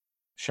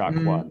shot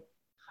quad?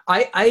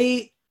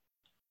 I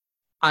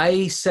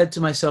said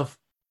to myself,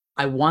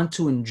 I want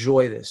to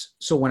enjoy this.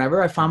 So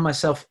whenever I found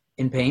myself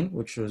in pain,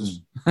 which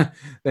was the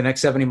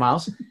next 70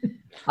 miles,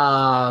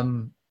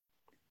 I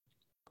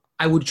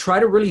would try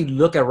to really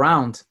look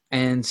around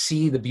and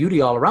see the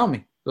beauty all around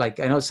me. Like,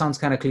 I know it sounds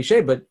kind of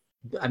cliche, but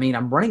I mean,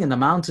 I'm running in the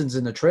mountains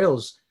and the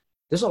trails.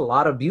 There's a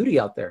lot of beauty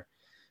out there.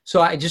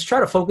 So I just try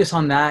to focus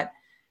on that.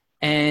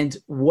 And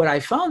what I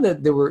found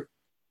that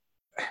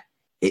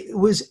it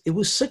was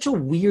such a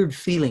weird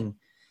feeling.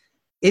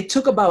 It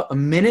took about a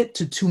minute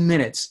to 2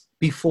 minutes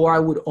before I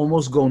would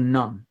almost go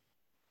numb.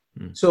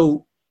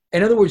 So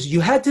in other words, you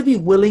had to be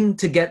willing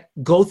to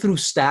go through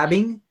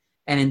stabbing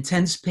and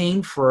intense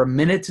pain for a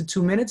minute to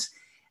 2 minutes.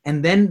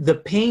 And then the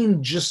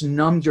pain just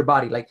numbed your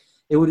body. Like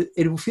it would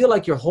feel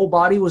like your whole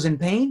body was in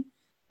pain,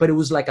 but it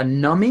was like a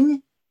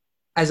numbing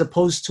as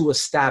opposed to a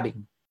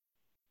stabbing.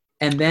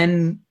 And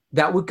then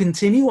that would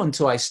continue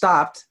until I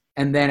stopped,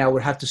 and then I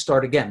would have to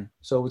start again.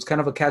 So it was kind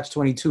of a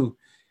catch-22.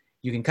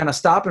 You can kind of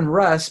stop and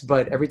rest,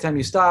 but every time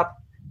you stop,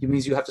 it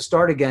means you have to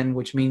start again,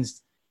 which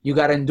means you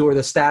got to endure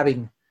the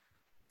stabbing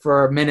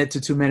for a minute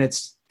to 2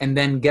 minutes and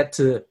then get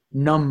to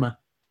numb,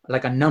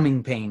 like a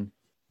numbing pain.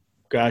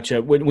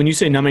 Gotcha. When you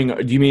say numbing,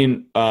 do you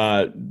mean,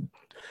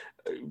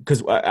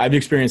 because I've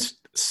experienced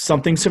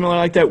something similar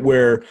like that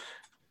where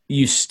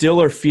you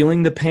still are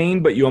feeling the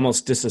pain, but you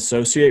almost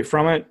disassociate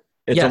from it.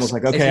 It's almost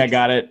like, okay, I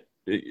got it.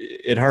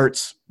 It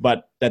hurts,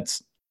 but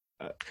that's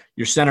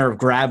your center of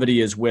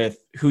gravity is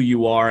with who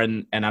you are.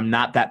 And I'm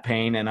not that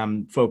pain, and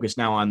I'm focused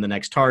now on the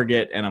next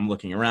target, and I'm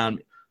looking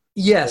around.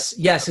 Yes.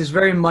 It's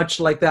very much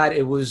like that.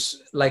 It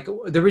was like,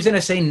 the reason I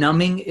say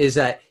numbing is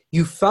that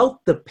you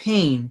felt the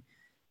pain,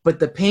 but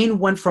the pain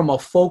went from a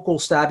focal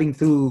stabbing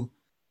through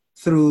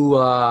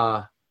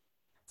the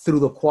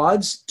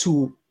quads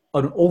to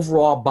an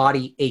overall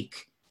body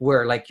ache,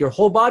 where like your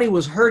whole body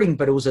was hurting,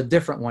 but it was a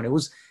different one. It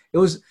was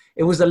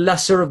the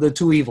lesser of the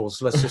two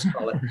evils. Let's just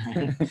call it.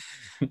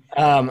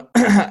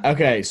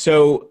 Okay.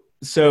 So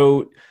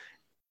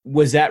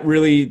was that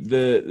really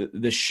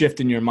the shift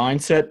in your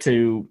mindset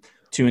to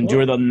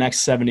endure the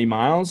next 70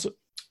 miles?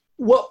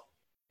 Well,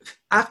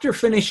 after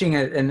finishing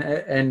it,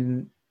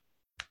 and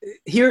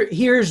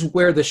here's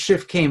where the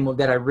shift came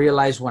that I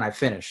realized when I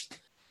finished.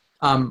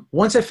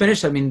 Once I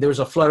finished, I mean, there was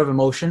a flood of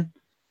emotion,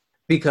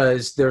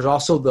 because there's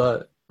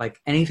also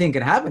anything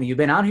can happen. You've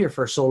been out here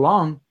for so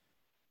long.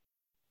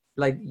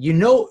 Like,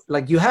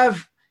 you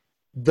have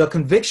the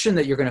conviction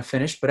that you're going to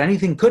finish, but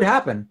anything could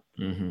happen.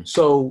 Mm-hmm.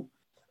 So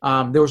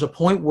there was a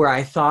point where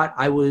I thought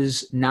I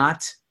was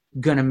not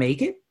going to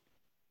make it,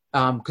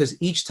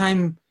 because each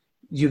time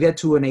you get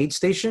to an aid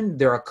station,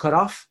 there are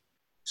cutoff.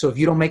 So if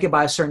you don't make it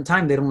by a certain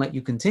time, they don't let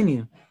you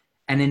continue.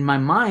 And in my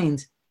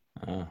mind,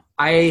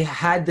 I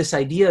had this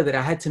idea that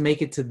I had to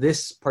make it to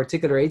this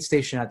particular aid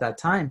station at that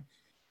time.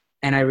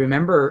 And I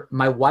remember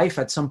my wife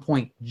at some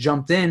point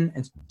jumped in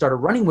and started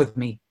running with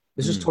me.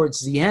 This was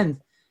towards the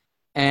end.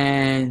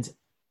 And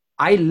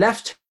I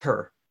left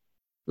her.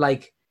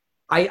 Like,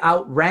 I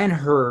outran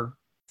her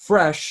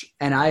fresh,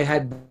 and I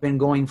had been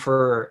going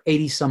for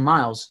 80 some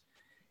miles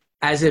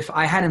as if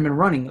I hadn't been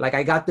running. Like,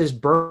 I got this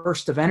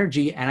burst of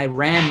energy, and I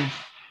ran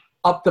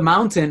up the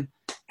mountain,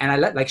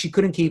 and she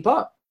couldn't keep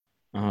up.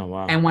 Oh,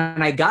 wow. And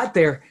when I got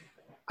there,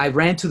 I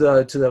ran to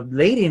the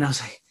lady, and I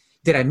was like,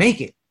 did I make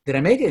it? Did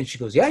I make it? And she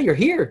goes, yeah, you're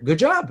here. Good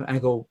job. And I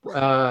go,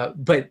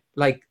 but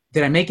like,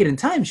 did I make it in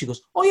time? She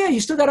goes, oh yeah, you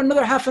still got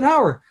another half an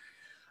hour.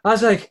 I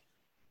was like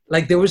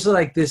there was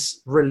like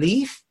this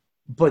relief,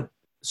 but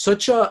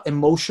such a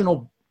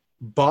emotional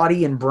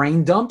body and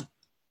brain dump,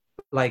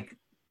 like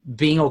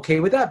being okay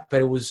with that.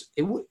 But it was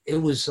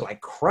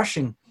like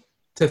crushing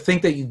to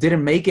think that you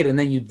didn't make it and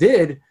then you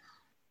did.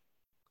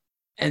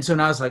 And so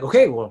now it's like,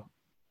 okay, well,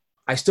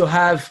 I still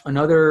have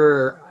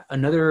another,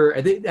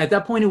 at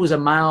that point it was at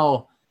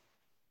mile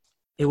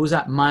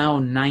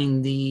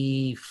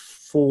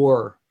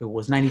 94. It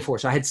was 94.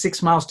 So I had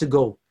 6 miles to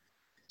go.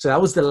 So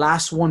that was the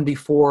last one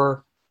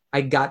before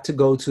I got to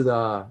go to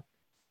the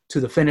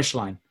finish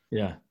line.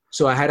 Yeah.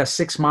 So I had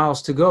 6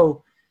 miles to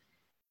go,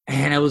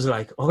 and I was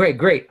like, okay,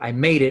 great. I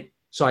made it.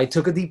 So I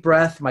took a deep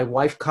breath. My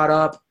wife caught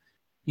up.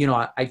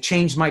 I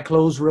changed my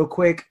clothes real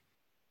quick,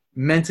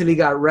 mentally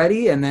got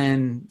ready, and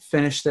then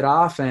finished it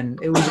off.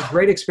 And it was a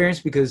great experience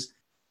because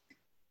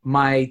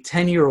my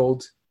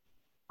 10-year-old,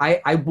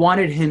 I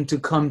wanted him to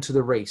come to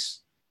the race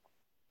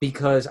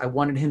because I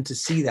wanted him to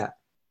see that.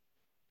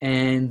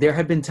 And there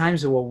have been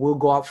times that we'll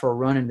go out for a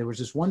run, and there was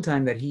this one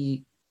time that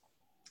he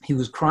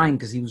was crying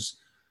because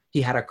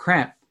he had a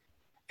cramp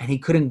and he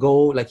couldn't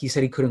go. Like he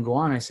said, he couldn't go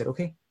on. I said,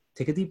 okay,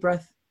 take a deep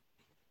breath.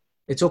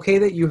 It's okay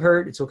that you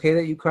hurt. It's okay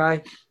that you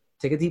cry.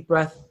 Take a deep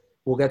breath.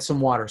 We'll get some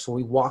water. So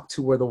we walked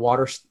to where the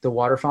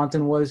water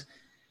fountain was,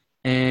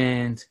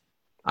 and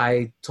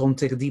I told him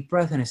to take a deep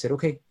breath. And I said,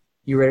 okay,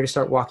 you ready to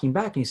start walking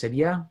back? And he said,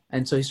 yeah.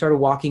 And so he started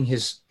walking.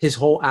 His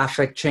whole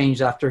affect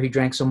changed after he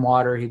drank some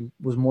water. He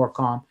was more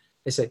calm.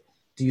 I said,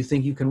 do you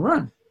think you can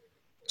run?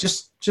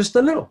 Just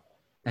a little.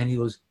 And he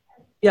goes,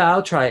 yeah,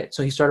 I'll try it.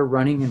 So he started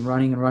running and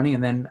running and running.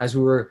 And then as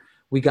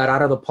we got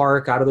out of the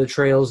park, out of the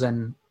trails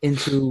and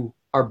into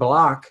our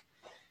block,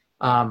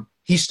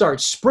 he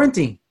starts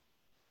sprinting.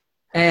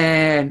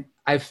 And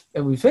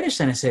we finished,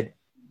 and I said,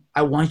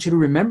 I want you to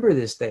remember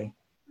this day.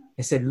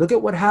 I said, look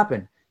at what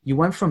happened. You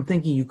went from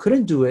thinking you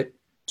couldn't do it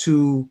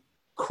to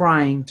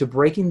crying, to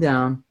breaking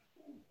down,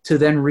 to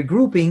then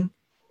regrouping,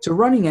 to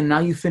running, and now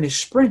you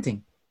finished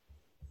sprinting.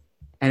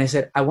 And I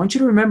said, I want you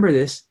to remember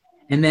this.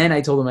 And then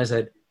I told him, I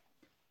said,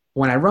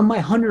 when I run my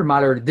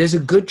 100-miler, there's a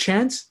good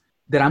chance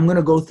that I'm going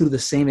to go through the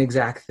same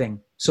exact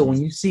thing. So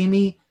when you see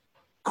me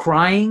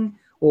crying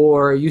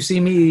or you see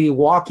me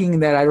walking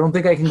that I don't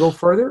think I can go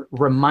further,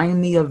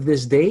 remind me of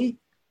this day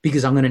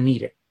because I'm going to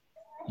need it.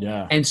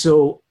 Yeah. And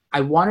so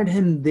I wanted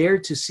him there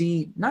to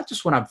see, not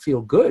just when I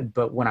feel good,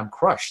 but when I'm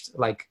crushed,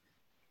 like,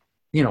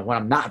 you know, when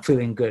I'm not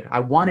feeling good.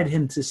 I wanted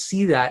him to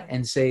see that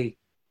and say,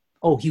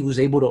 oh, he was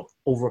able to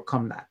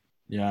overcome that.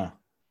 Yeah.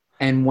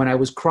 And when I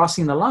was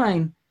crossing the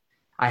line,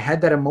 I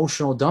had that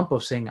emotional dump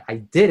of saying I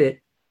did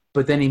it.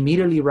 But then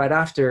immediately right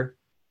after,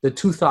 the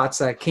two thoughts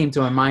that came to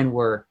my mind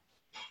were,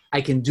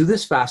 I can do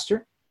this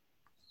faster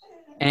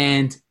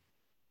and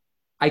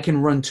I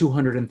can run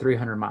 200 and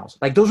 300 miles.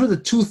 Like those were the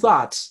two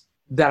thoughts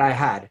that I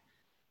had.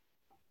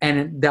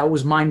 And that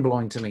was mind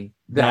blowing to me.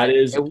 That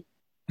is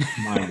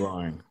mind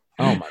blowing.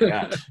 Oh my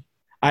gosh.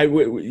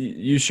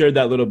 You shared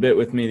that little bit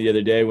with me the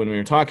other day when we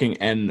were talking,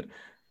 and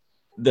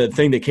the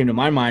thing that came to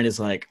my mind is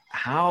like,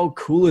 how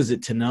cool is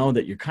it to know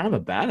that you're kind of a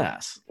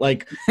badass?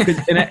 Like,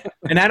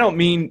 and I don't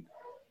mean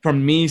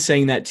from me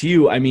saying that to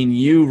you. I mean,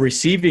 you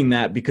receiving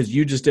that because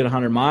you just did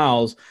 100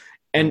 miles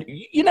and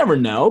you never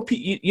know.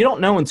 You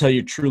don't know until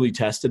you're truly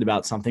tested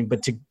about something,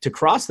 but to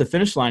cross the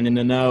finish line and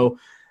to know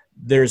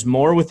there's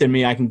more within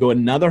me, I can go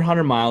another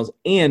 100 miles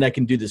and I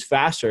can do this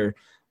faster.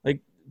 Like,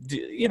 do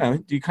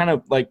you kind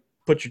of like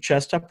put your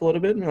chest up a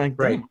little bit and you're like,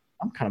 right,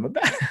 I'm kind of a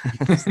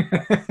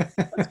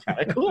badass. That's kind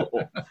of cool.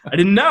 I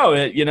didn't know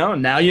it,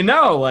 now you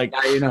know, like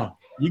now you know.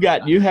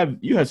 You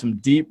have some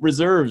deep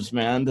reserves,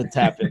 man, to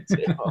tap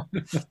into.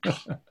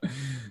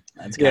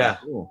 That's kind of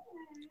cool.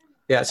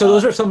 Yeah. So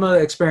those are some of the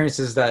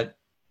experiences that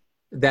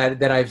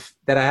I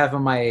have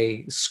in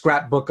my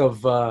scrapbook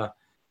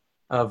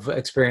of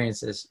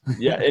experiences.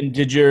 Yeah. And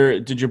did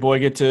your boy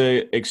get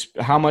to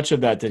how much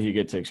of that did he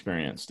get to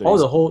experience? The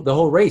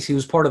whole race. He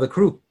was part of the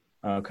crew.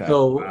 Okay.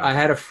 So wow. I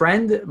had a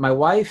friend, my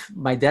wife,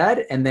 my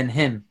dad, and then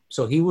him.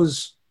 So he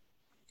was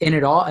in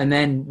it all. And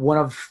then one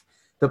of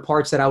the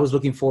parts that I was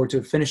looking forward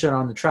to, finish it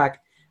on the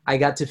track, I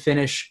got to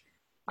finish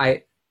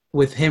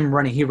with him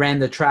running. He ran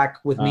the track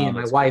with me and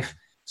my wife. Cool.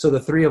 So the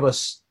three of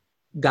us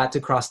got to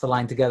cross the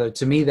line together.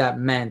 To me, that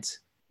meant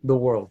the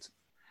world.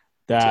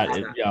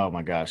 Oh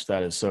my gosh,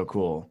 that is so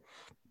cool.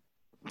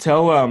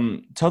 Tell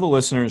the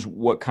listeners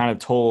what kind of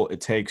toll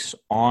it takes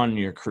on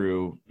your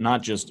crew,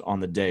 not just on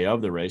the day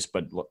of the race,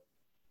 but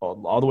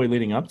all the way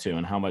leading up to,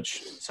 and how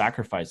much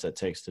sacrifice that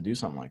takes to do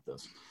something like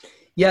this.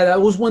 Yeah,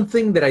 that was one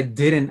thing that I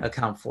didn't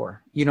account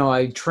for.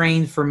 I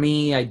trained for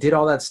me. I did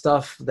all that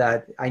stuff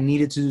that I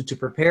needed to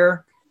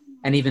prepare.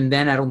 And even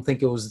then, I don't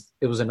think it was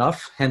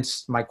enough,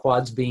 hence my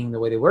quads being the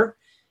way they were.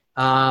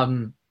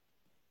 But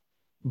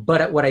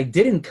what I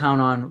didn't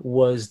count on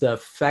was the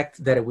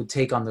effect that it would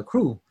take on the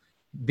crew,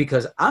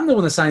 because I'm the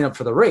one that signed up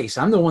for the race.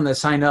 I'm the one that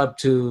signed up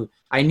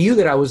I knew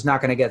that I was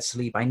not going to get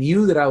sleep. I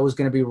knew that I was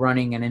going to be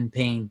running and in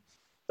pain,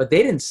 but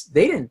they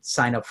didn't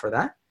sign up for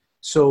that.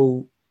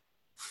 So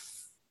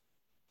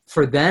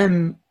for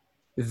them,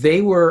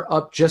 they were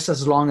up just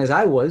as long as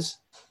I was,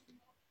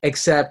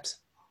 except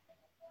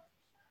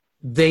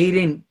they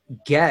didn't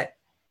get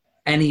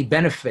any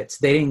benefits.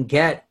 They didn't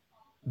get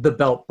the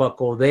belt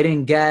buckle. They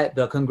didn't get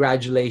the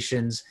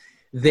congratulations.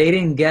 They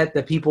didn't get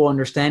the people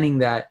understanding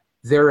that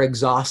they're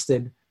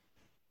exhausted.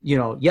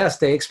 Yes,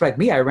 they expect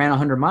me. I ran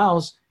 100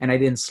 miles and I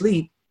didn't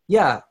sleep.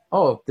 Yeah.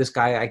 Oh, this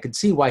guy, I could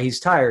see why he's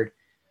tired,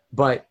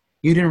 but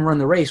you didn't run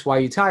the race. Why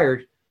are you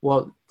tired?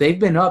 Well, they've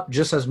been up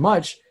just as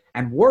much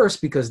and worse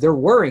because they're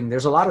worrying.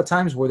 There's a lot of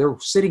times where they're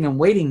sitting and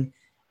waiting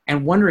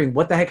and wondering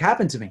what the heck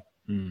happened to me.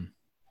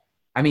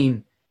 I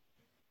mean,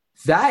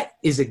 that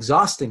is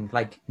exhausting.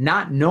 Like,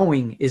 not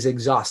knowing is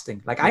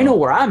exhausting. Like, I know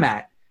where I'm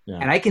at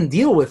and I can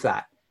deal with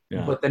that.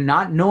 Yeah. But the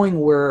not knowing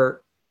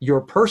where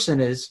your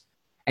person is,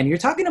 and you're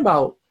not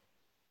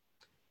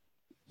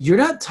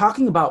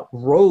talking about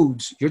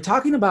roads. You're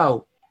talking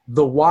about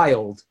the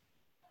wild,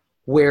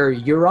 where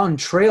you're on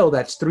trail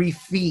that's 3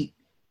 feet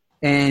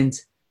and,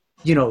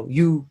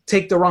 you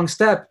take the wrong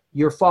step,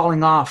 you're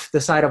falling off the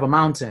side of a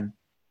mountain.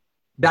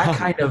 That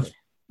kind of,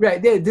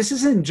 right. This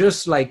isn't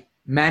just like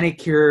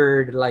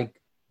manicured, like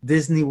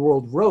Disney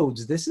World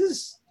roads.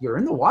 You're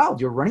in the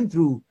wild. You're running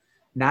through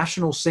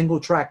national park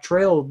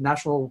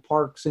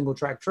single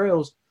track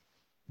trails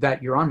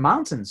that you're on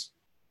mountains.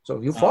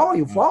 So you fall,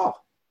 you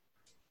fall.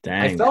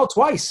 Dang. I fell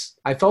twice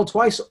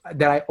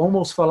that I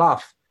almost fell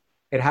off.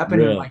 It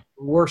happened in like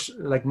worse,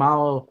 like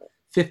mile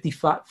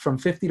 55, from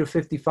 50 to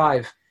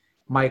 55.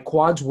 My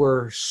quads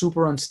were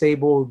super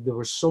unstable. There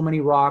were so many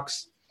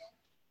rocks.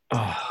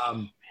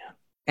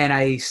 And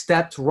I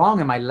stepped wrong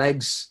and my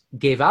legs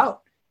gave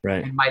out.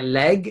 Right. And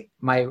it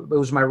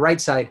was my right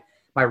side.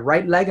 My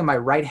right leg and my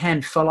right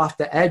hand fell off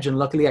the edge, and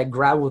luckily I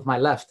grabbed with my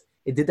left.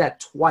 It did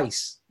that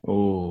twice.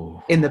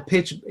 Oh. In the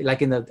pitch, I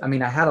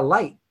had a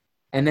light.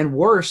 And then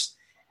worse,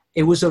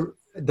 it was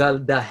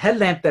the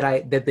headlamp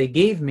that they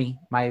gave me.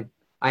 I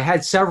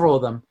had several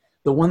of them.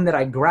 The one that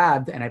I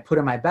grabbed and I put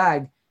in my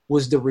bag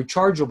was the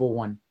rechargeable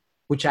one,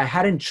 which I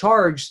hadn't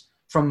charged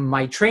from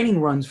my training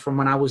runs from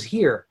when I was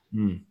here.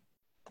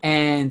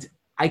 And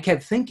I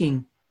kept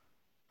thinking,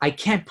 I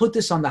can't put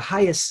this on the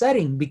highest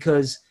setting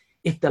because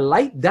if the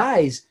light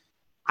dies,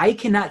 I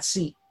cannot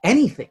see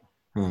anything.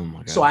 Oh my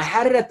God. So I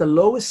had it at the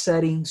lowest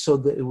setting so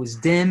that it was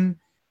dim.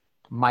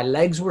 My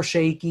legs were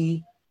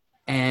shaky.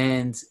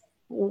 And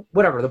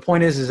whatever. The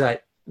point is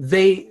that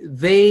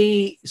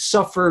they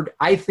suffered,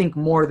 I think,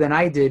 more than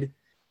I did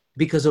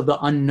because of the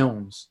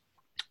unknowns.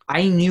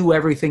 I knew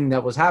everything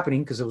that was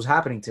happening because it was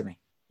happening to me.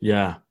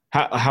 Yeah.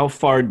 How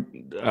far,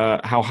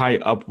 how high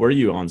up were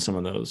you on some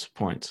of those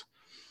points?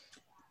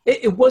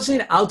 It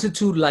wasn't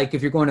altitude like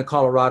if you're going to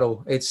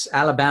Colorado. It's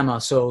Alabama,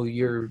 so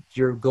you're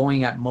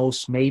going at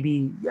most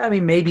maybe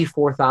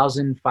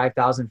 4,000,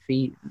 5,000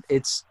 feet.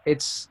 It's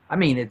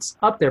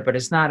up there, but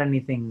it's not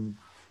anything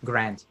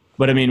grand.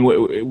 But I mean,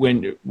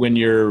 when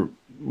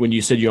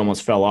you said you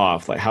almost fell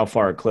off, like how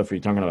far a cliff are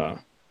you talking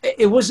about?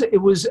 It was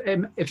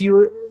if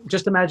you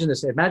just imagine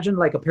this, imagine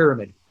like a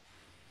pyramid,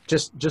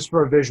 just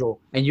for a visual,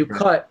 and you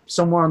cut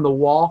somewhere on the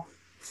wall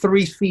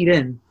 3 feet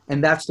in,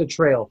 and that's the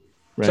trail.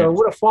 Right. So it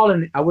would have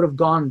fallen. I would have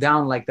gone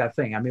down like that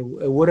thing. I mean,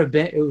 it would have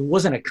been. It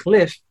wasn't a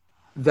cliff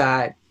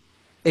that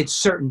it's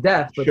certain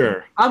death. But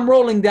sure. I'm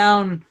rolling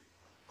down.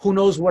 Who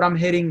knows what I'm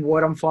hitting?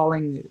 What I'm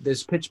falling?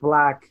 There's pitch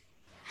black.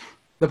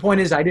 The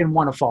point is, I didn't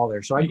want to fall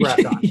there, so I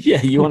grabbed on.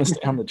 Yeah, you want to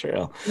stay on the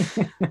trail.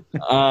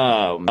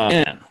 Oh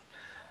man.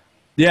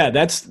 Yeah,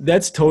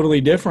 that's totally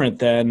different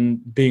than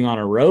being on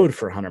a road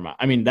for 100 miles.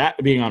 I mean,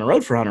 that being on a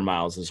road for 100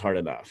 miles is hard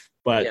enough,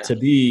 but to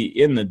be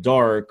in the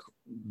dark,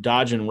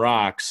 dodging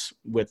rocks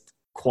with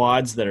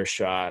quads that are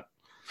shot,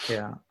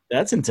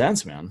 that's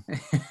intense, man.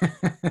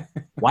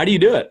 Why do you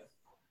do it?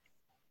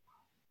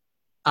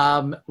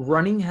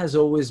 Running has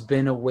always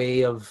been a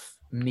way of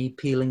me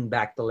peeling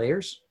back the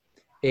layers.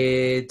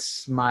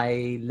 It's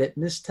my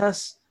litmus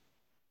test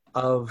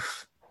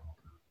of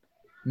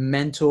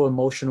mental,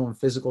 emotional, and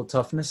physical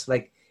toughness.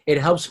 Like, it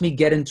helps me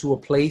get into a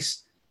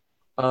place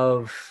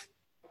of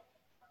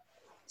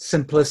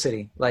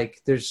simplicity.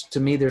 Like, there's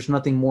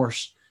nothing more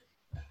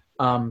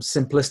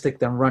simplistic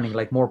than running,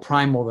 like more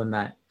primal than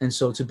that. And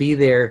so to be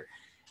there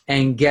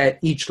and get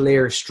each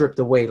layer stripped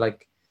away,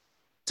 like,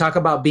 talk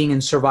about being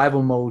in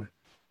survival mode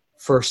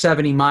for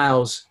 70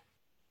 miles,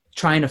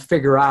 trying to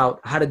figure out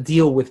how to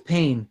deal with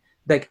pain.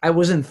 Like, I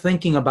wasn't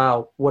thinking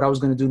about what I was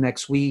going to do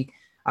next week.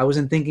 I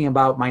wasn't thinking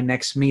about my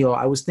next meal.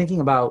 I was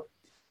thinking about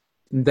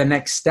the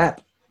next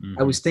step. Mm-hmm.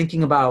 I was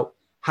thinking about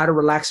how to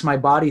relax my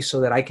body so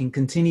that I can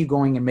continue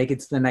going and make it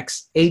to the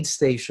next aid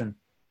station.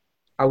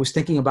 I was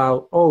thinking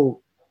about,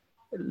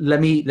 let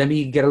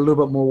me get a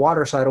little bit more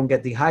water so I don't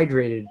get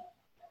dehydrated.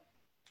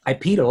 I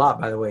peed a lot,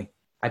 by the way.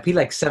 I peed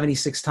like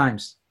 76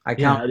 times. I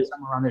counted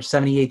somewhere around there,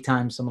 78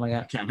 times, something like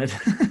that. Counted.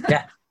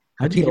 Yeah.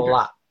 I peed a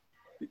lot.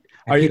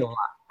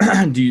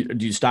 Do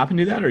you stop and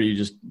do that, or you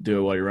just do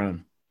it while you're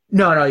running?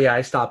 No, yeah,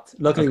 I stopped.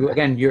 Luckily,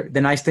 again, the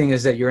nice thing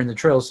is that you're in the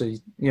trail, so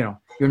you're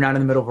not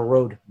in the middle of a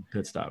road.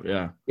 Pit stop,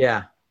 yeah.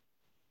 Yeah.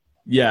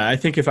 Yeah, I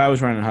think if I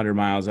was running 100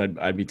 miles,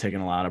 I'd be taking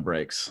a lot of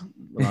breaks.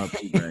 A lot of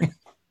pee breaks.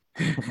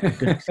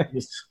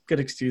 Good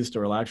excuse to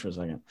relax for a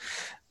second.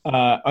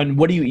 And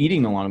what are you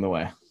eating along the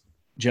way?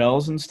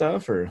 Gels and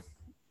stuff, or?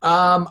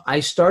 I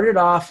started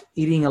off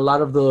eating a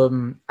lot of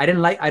the. I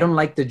don't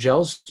like the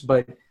gels,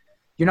 but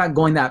you're not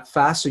going that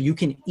fast, so you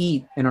can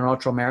eat in an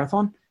ultra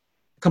marathon.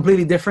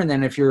 Completely different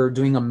than if you're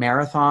doing a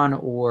marathon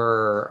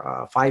or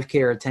a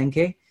 5K or a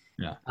 10K.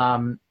 Yeah.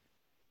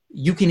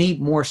 You can eat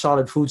more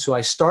solid food. So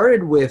I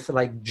started with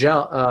like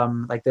gel,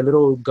 like the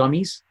little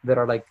gummies that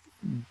are like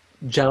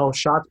gel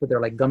shots, but they're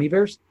like gummy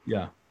bears.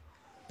 Yeah.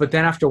 But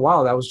then after a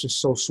while, that was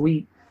just so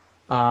sweet.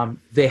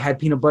 They had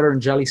peanut butter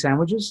and jelly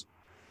sandwiches.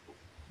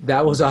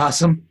 That was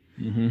awesome.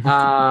 Mm-hmm.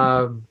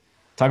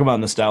 Talk about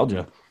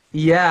nostalgia.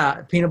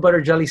 Yeah. Peanut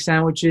butter, jelly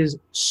sandwiches,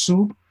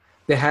 soup.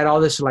 They had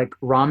all this like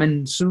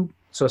ramen soup.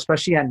 So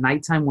especially at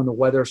nighttime when the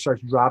weather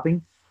starts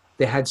dropping,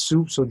 they had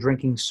soup. So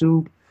drinking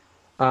soup.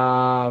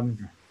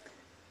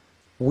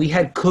 We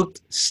had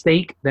cooked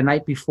steak the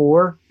night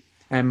before.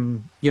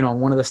 And,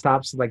 one of the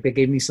stops, like they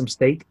gave me some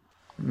steak.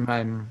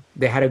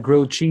 They had a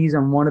grilled cheese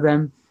on one of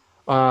them.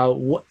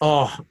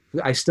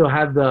 I still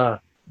have the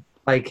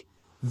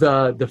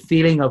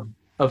feeling of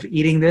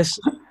eating this.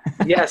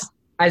 Yes.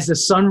 As the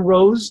sun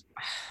rose,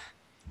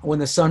 when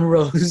the sun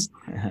rose,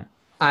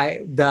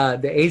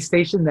 the aid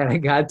station that I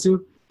got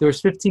to, there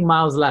was 15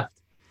 miles left.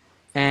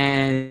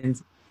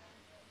 And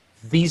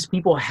these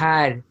people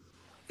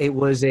it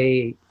was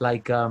a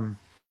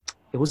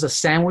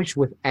sandwich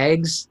with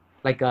eggs,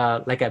 like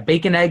a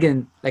bacon egg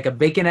and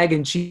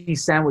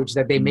cheese sandwich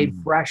that they made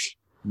fresh.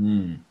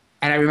 And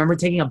I remember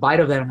taking a bite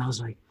of that and I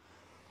was like,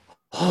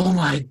 oh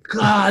my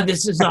God,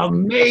 this is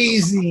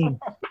amazing.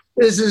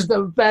 This is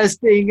the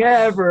best thing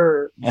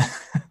ever.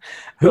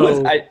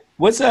 I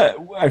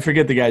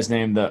forget the guy's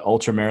name, the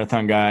ultra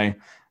marathon guy,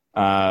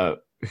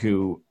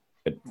 who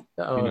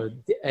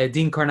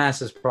Dean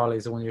Karnazes probably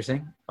is the one you're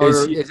saying.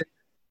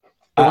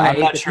 I'm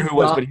not sure who it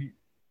was, but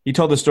he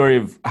told the story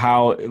of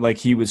how like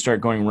he would start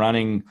going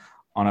running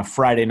on a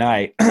Friday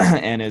night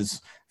and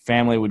his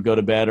family would go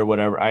to bed or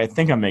whatever. I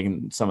think I'm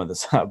making some of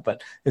this up,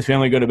 but his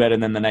family would go to bed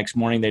and then the next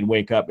morning they'd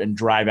wake up and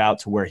drive out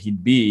to where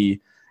he'd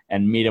be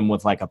and meet him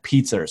with like a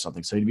pizza or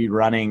something. So he'd be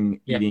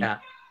running, eating. Yeah.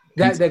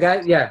 The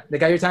guy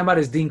you're talking about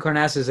is Dean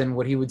Karnazes, and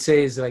what he would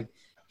say is like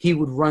he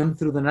would run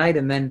through the night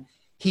and then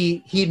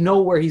he'd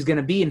know where he's going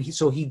to be. And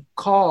so he'd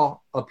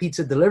call a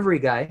pizza delivery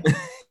guy.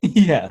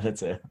 Yeah,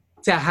 that's it.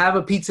 To have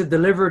a pizza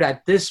delivered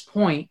at this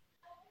point.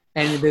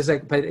 And there's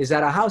like, but is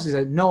that a house? He's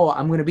like, no,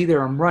 I'm going to be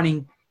there. I'm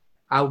running.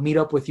 I'll meet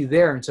up with you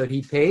there. And so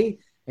he'd pay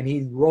and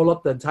he'd roll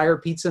up the entire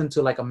pizza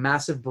into like a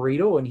massive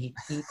burrito and he'd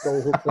eat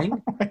the whole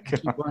thing and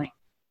keep running.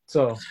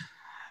 So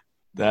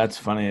that's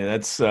funny.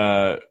 That's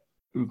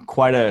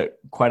quite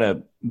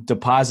a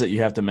deposit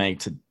you have to make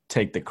to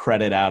take the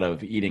credit out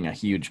of eating a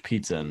huge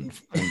pizza and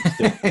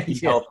be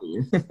healthy.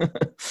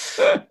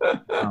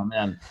 Oh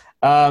man.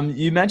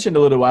 You mentioned a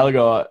little while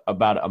ago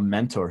about a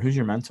mentor. Who's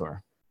your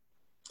mentor?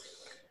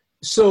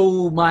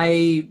 So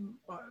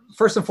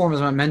first and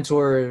foremost, my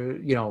mentor,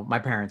 my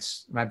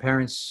parents. My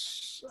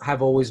parents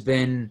have always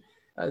been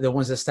the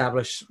ones that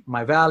established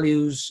my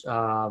values.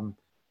 My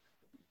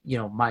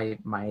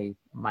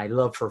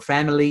love for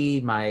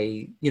family,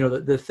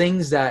 the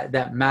things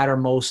that matter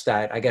most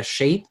that I guess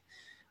shape.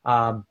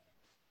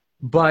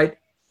 But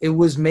it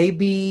was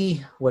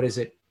maybe,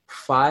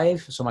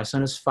 5? So my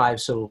son is 5.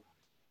 So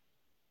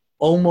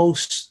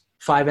almost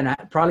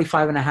 5.5, probably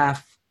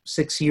 5.5,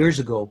 6 years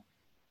ago,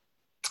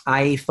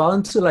 I fell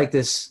into like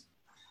this,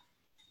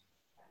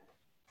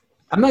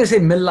 I'm not gonna say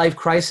midlife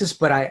crisis,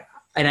 but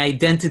an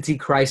identity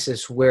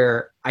crisis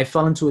where I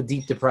fell into a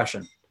deep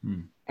depression.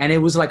 And it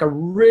was like a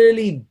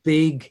really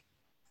big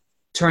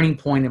turning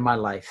point in my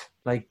life,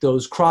 like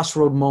those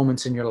crossroad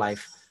moments in your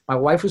life. My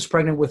wife was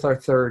pregnant with our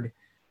third.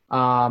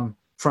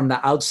 From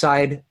the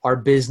outside, our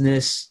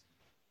business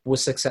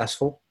was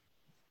successful.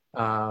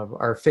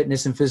 Our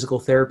fitness and physical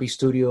therapy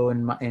studio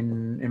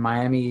in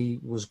Miami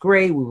was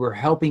great. We were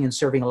helping and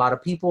serving a lot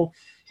of people.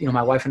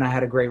 My wife and I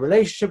had a great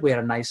relationship. We had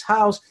a nice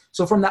house.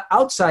 So from the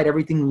outside,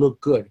 everything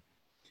looked good.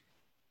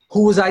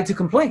 Who was I to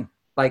complain?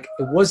 Like,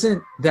 it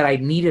wasn't that I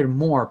needed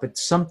more, but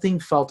something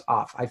felt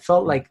off. I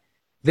felt like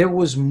there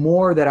was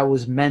more that I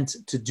was meant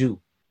to do.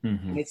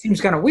 And it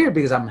seems kind of weird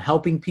because I'm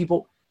helping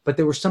people, but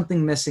there was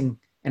something missing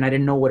and I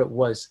didn't know what it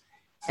was.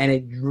 And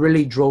it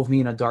really drove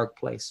me in a dark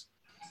place.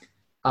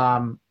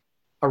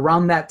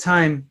 Around that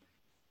time,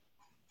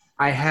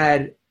 I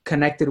had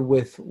connected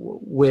with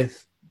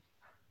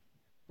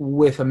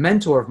a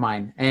mentor of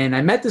mine. And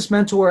I met this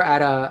mentor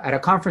at a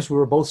conference. We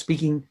were both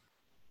speaking.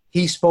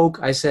 He spoke.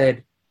 I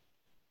said,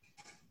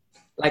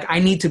 like, I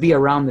need to be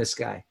around this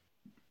guy.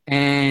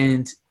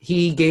 And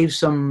he gave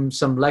some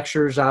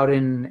lectures out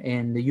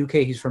in the UK.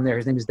 He's from there.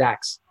 His name is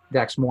Dax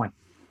Moy.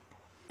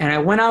 And I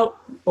went out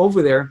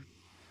over there,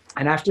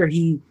 and after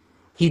he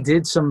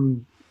did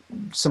some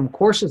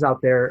courses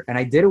out there, and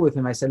I did it with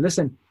him. I said,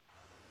 listen,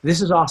 this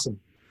is awesome,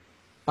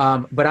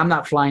 but I'm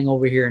not flying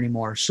over here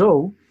anymore.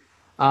 So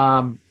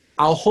I'll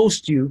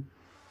host you.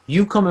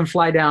 You come and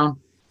fly down,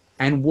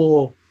 and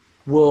we'll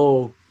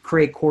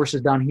create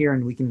courses down here,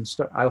 and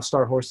I'll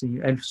start hosting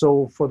you. And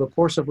so for the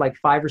course of like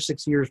 5 or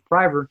 6 years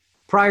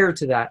prior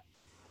to that,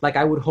 like,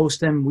 I would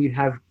host him. We'd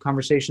have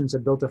conversations that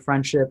built a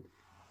friendship.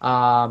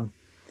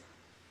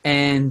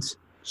 And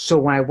so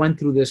when I went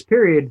through this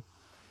period,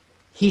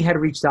 he had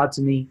reached out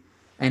to me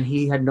and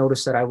he had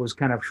noticed that I was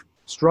kind of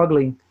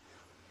struggling.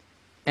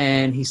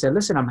 And he said,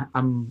 listen,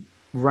 I'm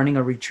running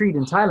a retreat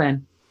in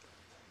Thailand.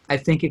 I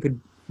think it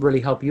could really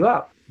help you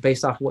out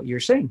based off what you're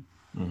saying.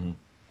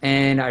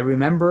 And I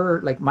remember,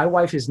 like, my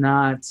wife is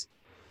not,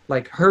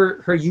 like,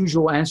 her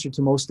usual answer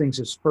to most things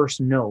is first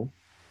no,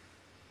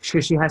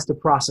 because she has to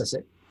process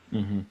it.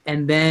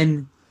 And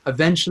then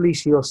eventually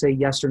she'll say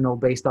yes or no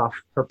based off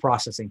her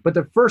processing. But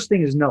the first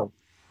thing is no.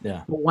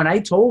 Yeah. But when I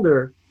told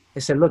her, I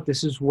said, look,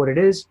 this is what it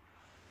is.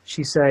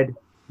 She said,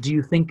 do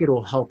you think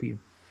it'll help you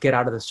get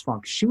out of this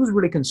funk? She was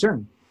really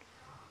concerned.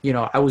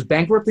 I was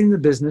bankrupting the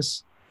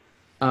business.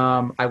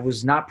 I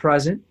was not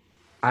present.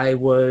 I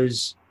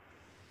was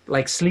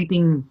like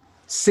sleeping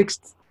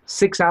six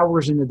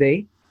hours in the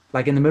day,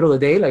 like in the middle of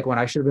the day, like when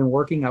I should have been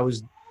working. I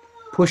was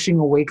pushing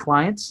away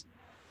clients.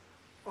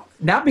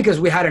 Not because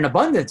we had an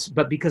abundance,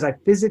 but because I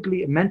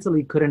physically and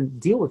mentally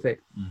couldn't deal with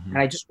it. And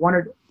I just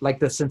wanted, like,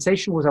 the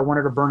sensation was I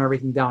wanted to burn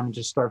everything down and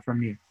just start from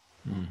new.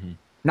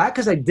 Not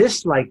because I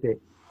disliked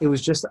it. It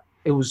was just,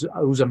 it was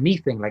a me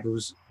thing. Like,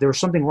 there was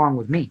something wrong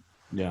with me.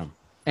 Yeah.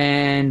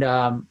 And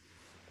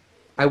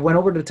I went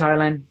over to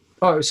Thailand.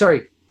 Oh,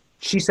 sorry.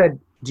 She said,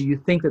 do you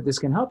think that this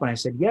can help? And I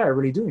said, yeah, I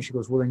really do. And she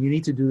goes, well, then you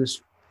need to do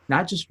this,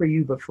 not just for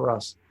you, but for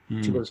us.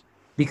 She goes,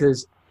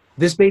 because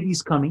this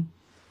baby's coming.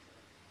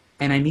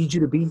 And I need you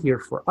to be here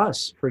for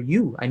us, for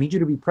you. I need you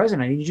to be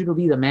present. I need you to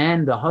be the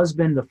man, the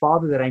husband, the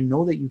father that I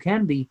know that you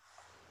can be,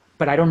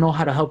 but I don't know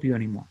how to help you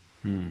anymore.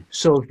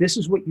 So if this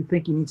is what you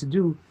think you need to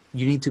do,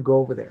 you need to go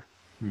over there.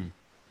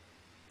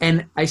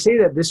 And I say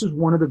that this is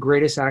one of the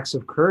greatest acts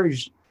of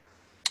courage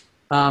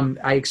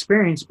I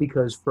experienced,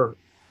 because for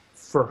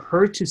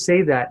her to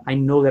say that, I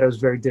know that it was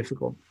very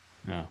difficult.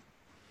 Yeah.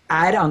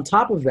 Add on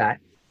top of that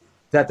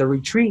the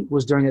retreat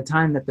was during the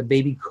time that the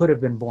baby could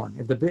have been born.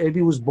 If the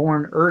baby was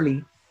born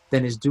early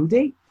than his due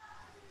date,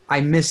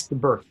 I missed the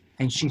birth,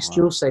 and she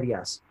still said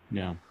yes.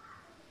 Yeah.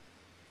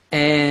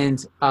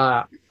 And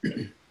our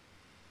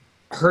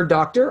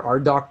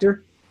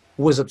doctor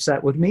was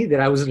upset with me that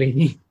I was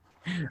leaving.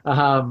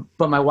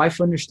 But my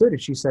wife understood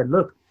it. She said,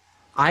 look,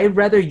 I'd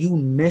rather you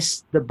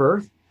miss the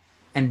birth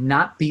and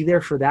not be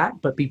there for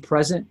that, but be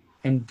present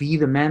and be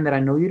the man that I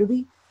know you to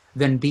be,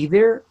 than be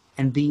there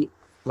and be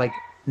like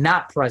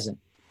not present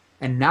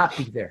and not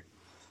be there.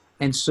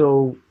 And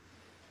so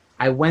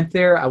I went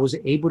there. I was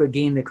able to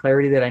gain the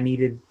clarity that I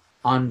needed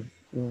on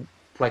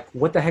like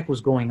what the heck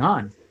was going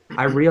on.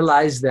 I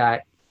realized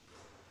that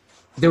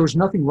there was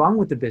nothing wrong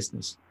with the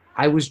business.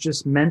 I was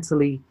just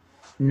mentally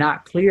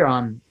not clear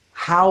on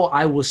how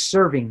I was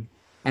serving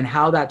and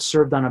how that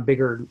served on a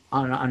bigger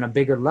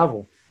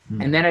level.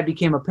 Mm. And then I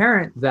became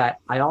apparent that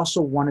I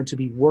also wanted to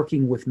be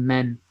working with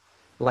men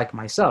like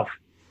myself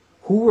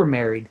who were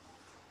married,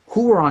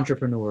 who were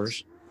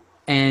entrepreneurs,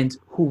 and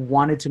who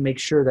wanted to make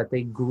sure that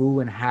they grew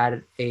and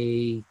had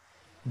a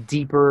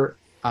deeper,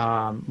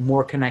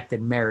 more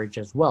connected marriage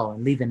as well,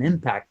 and leave an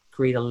impact,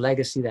 create a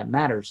legacy that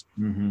matters.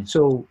 Mm-hmm.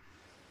 So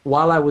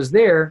while I was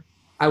there,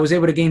 I was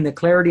able to gain the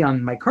clarity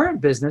on my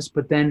current business,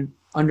 but then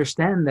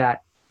understand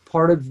that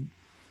part of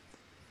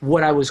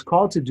what I was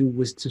called to do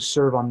was to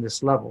serve on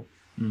this level.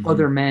 Mm-hmm.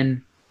 Other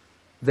men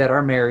that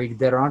are married,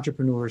 that are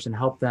entrepreneurs, and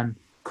help them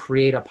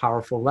create a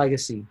powerful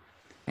legacy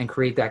and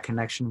create that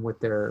connection with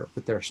their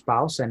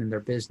spouse and in their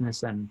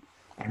business and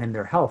in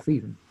their health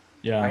even.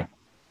 Yeah. Right?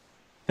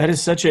 That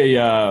is such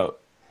a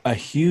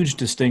huge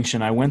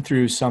distinction. I went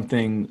through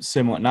something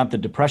similar, not the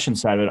depression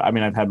side of it. I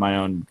mean, I've had my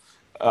own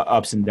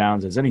ups and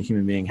downs as any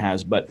human being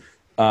has, but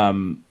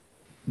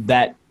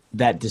that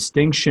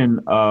distinction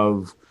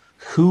of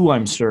who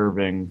I'm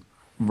serving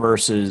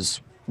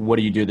versus what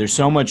do you do? There's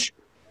so much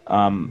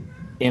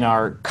in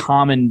our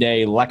common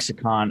day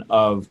lexicon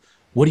of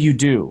what do you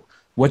do?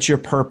 What's your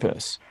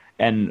purpose?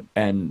 And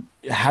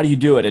how do you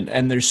do it?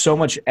 And there's so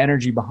much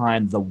energy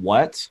behind the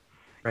what.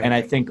 Right. And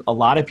I think a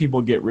lot of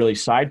people get really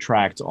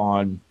sidetracked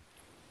on,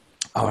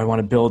 oh, I want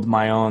to build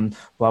my own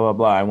blah, blah,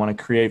 blah. I want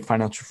to create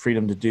financial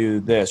freedom to do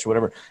this or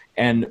whatever.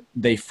 And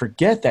they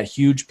forget that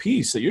huge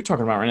piece that you're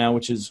talking about right now,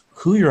 which is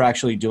who you're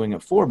actually doing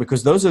it for,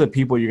 because those are the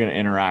people you're going to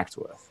interact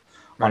with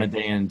on a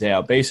day in and day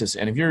out basis.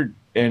 And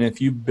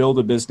if you build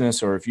a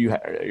business, or if you're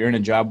in a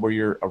job where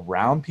you're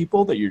around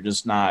people that you're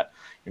not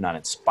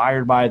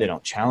inspired by, they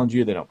don't challenge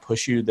you, they don't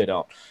push you, they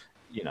don't,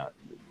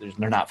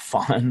 they're not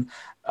fun.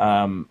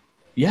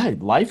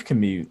 Life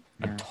can be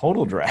a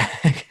total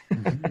drag.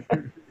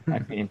 I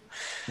mean,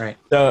 right.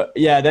 So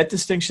yeah, that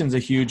distinction is a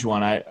huge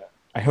one. I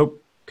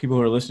hope people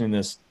who are listening to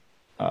this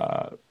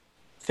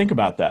think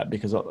about that,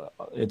 because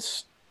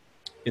it's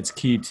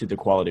key to the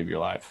quality of your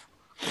life.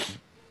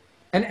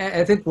 And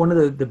I think one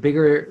of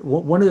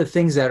the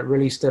things that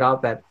really stood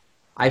out that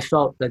I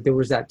felt that there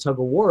was that tug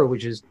of war,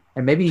 which is,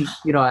 and maybe,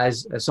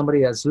 as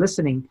somebody that's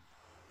listening,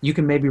 you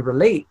can maybe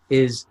relate,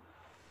 is,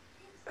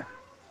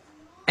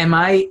 am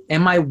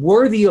I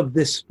worthy of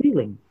this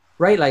feeling,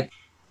 right? Like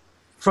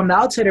from the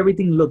outside,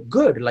 everything looked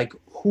good. Like,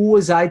 who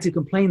was I to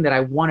complain that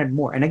I wanted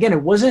more? And again,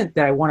 it wasn't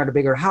that I wanted a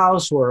bigger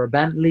house or a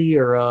Bentley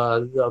or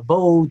a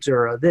boat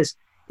or this.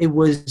 It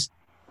was,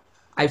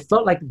 I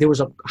felt like there was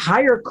a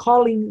higher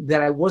calling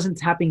that I wasn't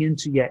tapping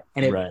into yet.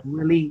 And it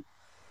really,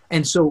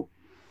 and so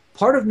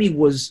part of me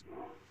was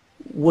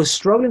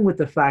struggling with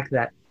the fact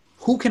that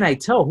who can I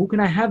tell? Who can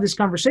I have this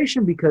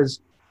conversation? Because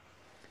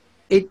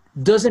it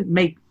doesn't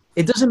make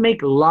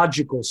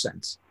logical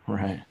sense.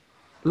 Right.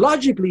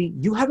 Logically,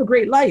 you have a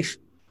great life.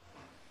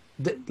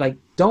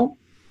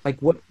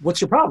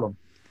 What's your problem?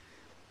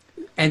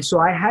 And so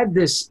I had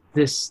this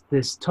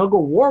tug of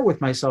war with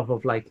myself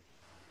of like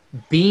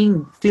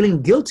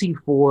feeling guilty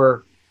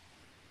for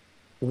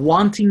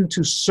wanting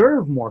to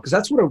serve more, because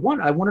that's what I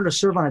want. I wanted to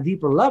serve on a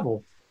deeper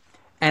level.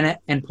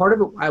 And part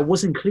of it, I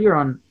wasn't clear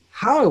on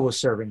how I was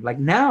serving. Like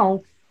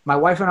now, my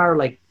wife and I are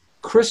like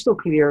crystal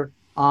clear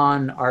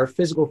on our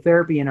physical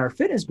therapy and our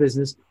fitness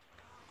business,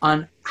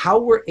 on how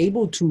we're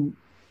able to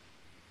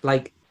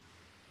like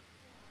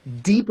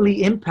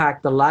deeply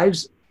impact the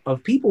lives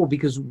of people,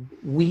 because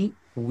we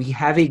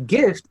have a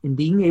gift in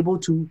being able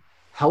to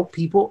help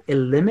people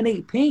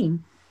eliminate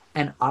pain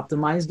and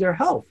optimize their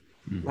health,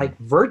 like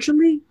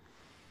virtually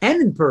and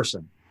in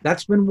person.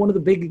 That's been one of the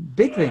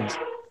big things.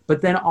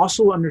 But then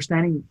also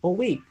understanding, oh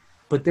wait,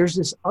 but there's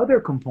this other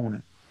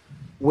component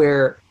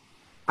where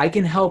I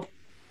can help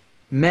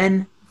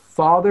men,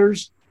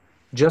 fathers,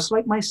 just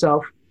like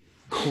myself,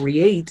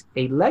 create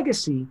a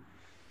legacy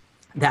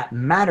that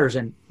matters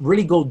and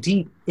really go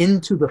deep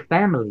into the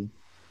family,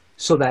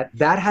 so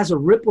that has a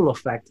ripple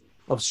effect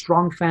of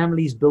strong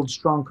families build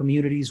strong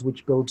communities,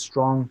 which build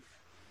strong,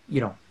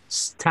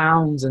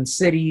 towns and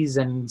cities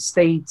and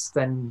states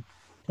and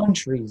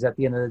countries at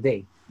the end of the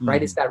day,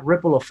 right? It's that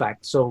ripple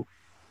effect. So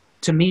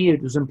to me,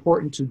 it was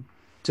important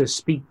to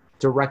speak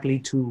directly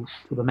to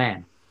the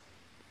man,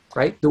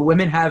 right? The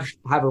women have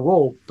a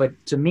role, but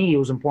to me, it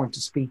was important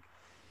to speak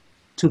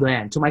to the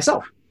man, to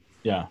myself.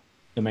 Yeah,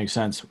 that makes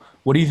sense.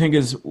 What do you think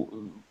is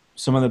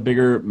some of the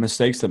bigger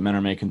mistakes that men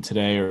are making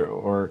today,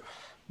 or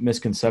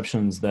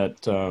misconceptions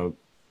that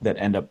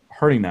end up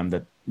hurting them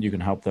that you can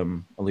help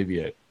them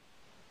alleviate?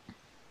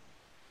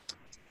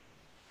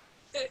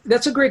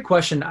 That's a great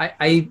question.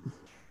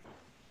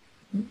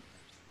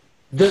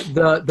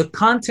 The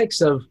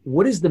context of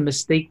what is the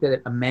mistake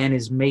that a man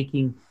is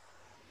making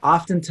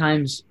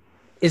oftentimes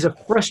is a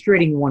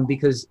frustrating one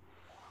because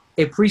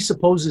it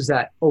presupposes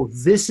that, oh,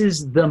 this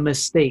is the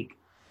mistake.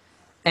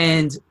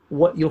 And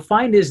what you'll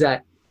find is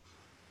that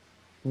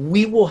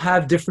we will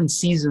have different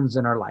seasons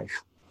in our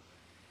life,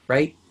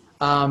 right?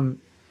 When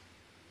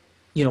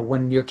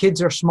your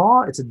kids are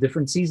small, it's a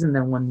different season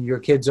than when your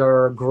kids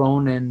are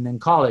grown and in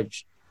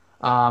college.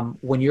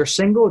 When you're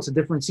single, it's a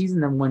different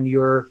season than when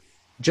you're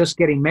just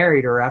getting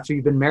married or after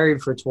you've been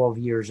married for 12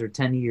 years or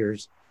 10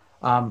 years.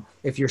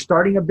 If you're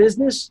starting a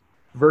business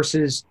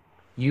versus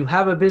you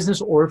have a business,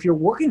 or if you're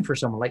working for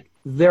someone, like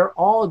they're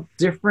all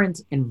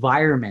different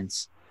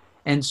environments.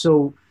 And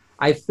so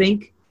I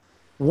think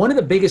one of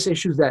the biggest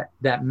issues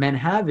that men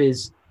have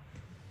is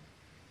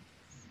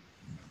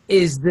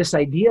this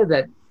idea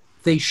that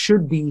they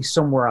should be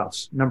somewhere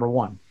else, number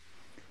one,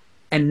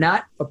 and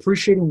not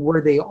appreciating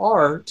where they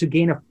are to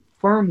gain a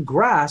firm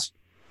grasp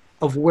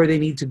of where they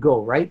need to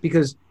go, right?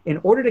 Because in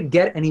order to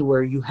get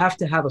anywhere, you have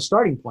to have a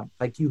starting point.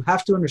 Like you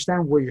have to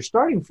understand where you're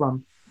starting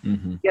from,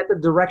 get the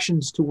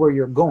directions to where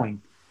you're going.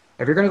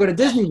 If you're going to go to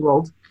Disney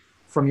World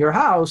from your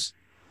house,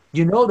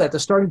 you know that the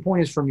starting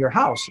point is from your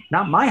house,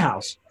 not my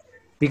house.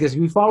 Because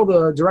if you follow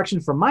the direction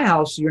from my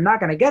house, you're not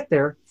going to get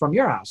there from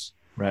your house.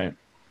 Right.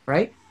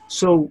 Right.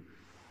 So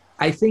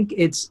I think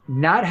it's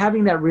not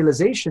having that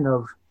realization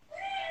of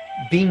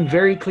being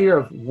very clear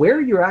of where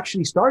you're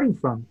actually starting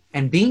from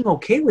and being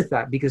okay with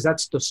that, because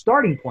that's the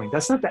starting point.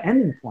 That's not the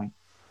ending point.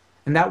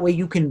 And that way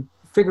you can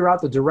figure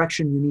out the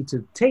direction you need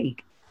to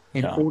take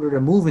in order to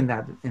move in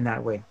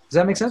that way. Does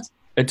that make sense?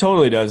 It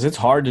totally does. It's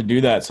hard to do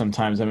that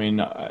sometimes. I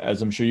mean,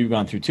 as I'm sure you've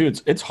gone through too,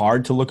 it's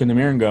hard to look in the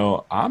mirror and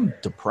go, I'm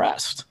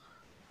depressed.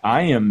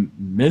 I am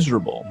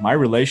miserable. My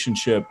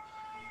relationship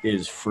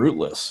is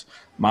fruitless.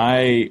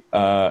 My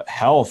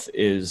health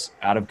is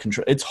out of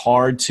control. It's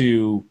hard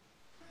to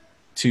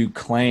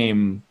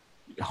claim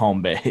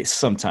home base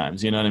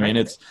sometimes. You know what I mean?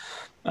 It's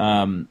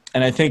and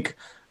I think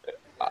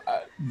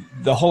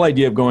the whole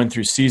idea of going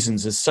through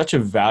seasons is such a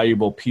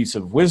valuable piece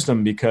of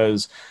wisdom,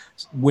 because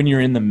when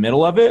you're in the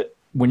middle of it,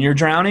 when you're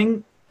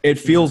drowning, it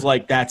feels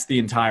like that's the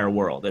entire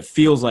world. It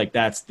feels like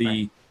that's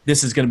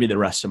this is going to be the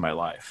rest of my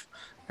life.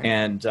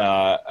 And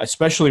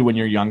especially when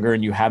you're younger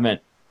and you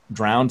haven't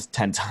drowned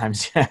 10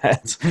 times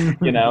yet,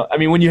 I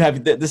mean, when you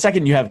have the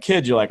second you have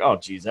kids, you're like, oh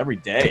geez, every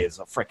day is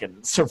a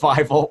freaking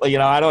survival.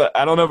 I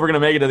don't know if we're going to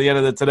make it to the end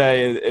of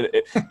today.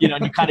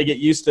 And you kind of get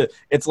used to,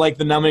 it's like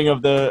the numbing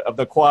of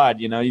the quad,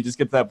 you just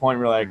get to that point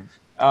where you're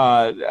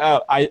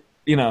like,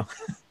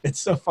 it's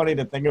so funny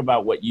to think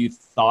about what you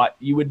thought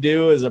you would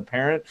do as a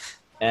parent.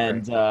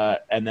 And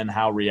then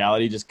how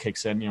reality just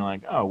kicks in. You're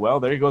like, oh, well,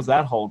 there goes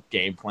that whole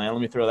game plan.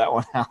 Let me throw that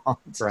one out.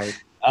 Right.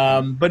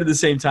 But at the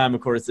same time,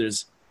 of course,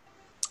 there's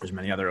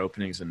many other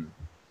openings, and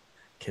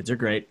kids are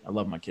great. I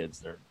love my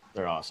kids.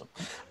 They're awesome.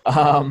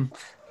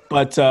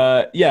 But it's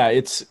I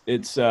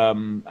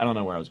don't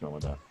know where I was going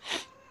with that.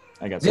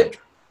 I got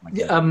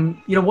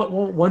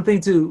one thing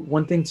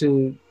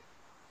to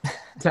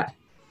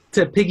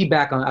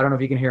piggyback on. I don't know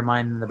if you can hear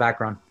mine in the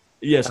background.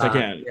 Yes, I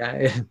can.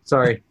 Yeah,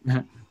 sorry.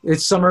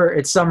 It's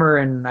summer,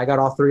 and I got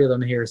all three of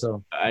them here.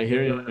 So I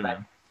hear you.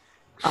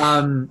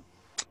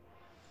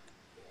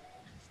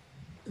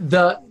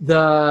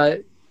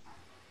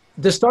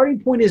 The starting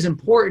point is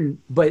important,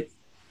 but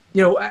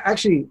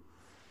actually,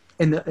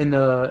 in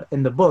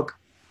the book,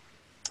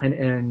 and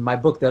in my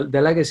book, the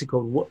Legacy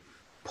Code,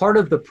 part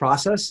of the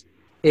process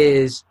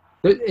is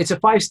it's a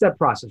 5-step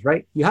process,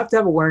 right? You have to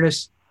have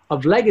awareness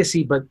of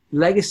legacy, but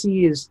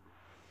legacy is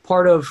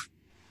part of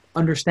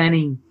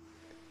understanding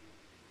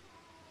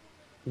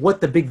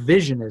what the big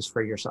vision is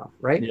for yourself,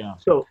 right? Yeah.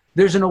 So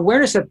there's an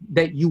awareness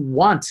that you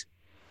want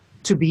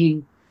to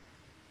be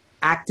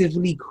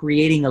actively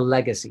creating a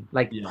legacy,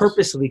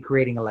 purposely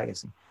creating a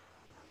legacy.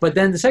 But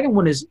then the second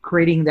one is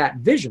creating that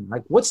vision.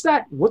 Like, what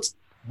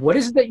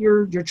is it that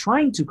you're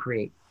trying to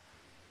create?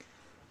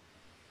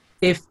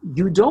 If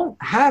you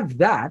don't have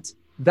that,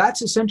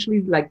 that's essentially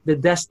like the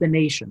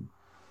destination,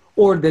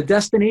 or the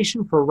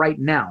destination for right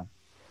now,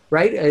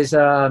 right? As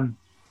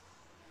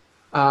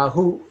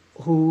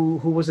who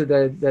was it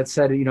that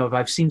said, if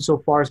I've seen so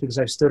far, it's because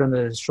I've stood on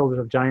the shoulders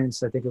of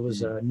giants. I think it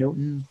was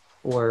Newton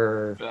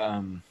or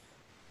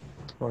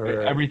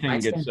everything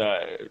Einstein.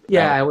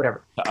 Gets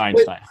whatever.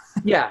 Einstein.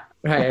 Yeah,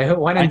 right.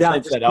 When in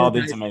doubt, said all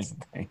these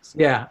amazing things.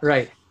 Yeah,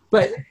 right.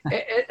 But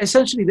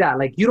essentially that,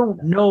 like, you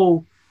don't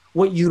know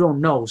what you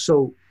don't know.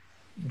 So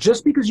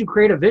just because you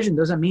create a vision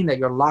doesn't mean that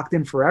you're locked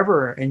in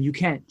forever and you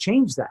can't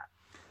change that.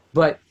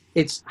 But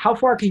it's how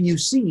far can you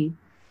see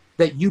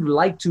that you'd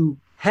like to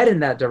head in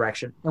that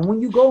direction. And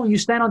when you go and you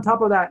stand on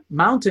top of that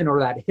mountain or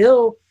that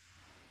hill,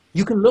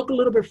 you can look a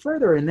little bit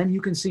further, and then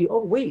you can see,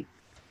 oh, wait,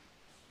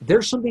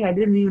 there's something I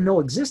didn't even know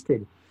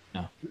existed.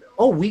 No.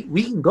 Oh, we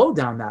can go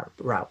down that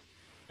route,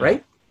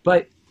 right?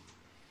 But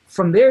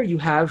from there, you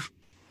have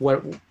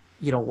what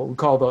we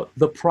call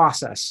the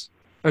process,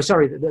 or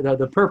sorry,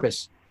 the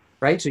purpose,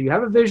 right? So you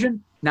have a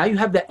vision, Now you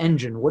have the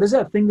engine. What is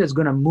that thing that's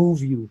going to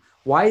move you?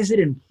 Why is it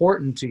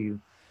important to you?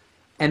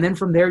 And then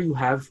from there, you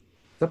have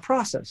the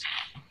process.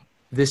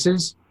 This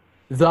is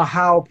the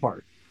how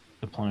part.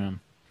 The plan.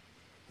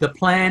 The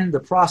plan, the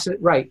process,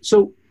 right.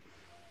 So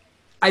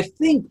I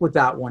think with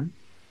that one,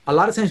 a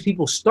lot of times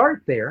people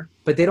start there,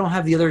 but they don't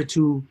have the other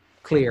two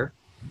clear.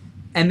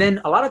 And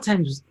then a lot of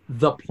times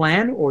the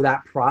plan or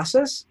that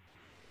process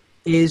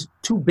is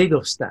too big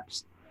of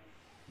steps.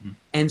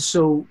 And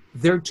so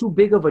they're too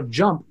big of a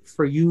jump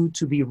for you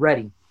to be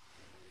ready.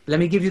 Let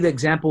me give you the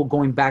example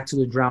going back to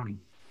the drowning.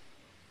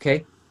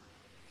 Okay.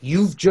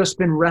 You've just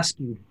been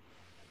rescued.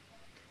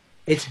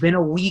 It's been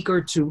a week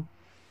or two.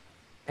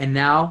 And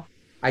now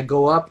I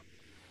go up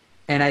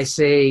and I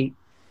say,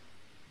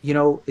 you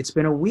know, it's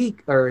been a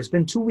week or it's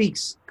been 2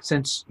 weeks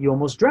since you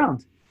almost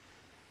drowned.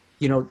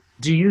 You know,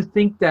 do you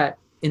think that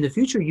in the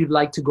future you'd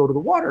like to go to the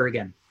water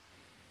again?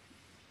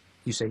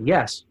 You say,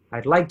 yes,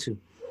 I'd like to. It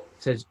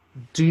says,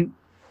 do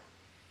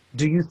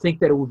you think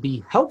that it would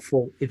be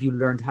helpful if you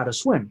learned how to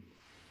swim?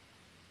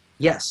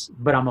 Yes,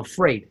 but I'm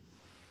afraid.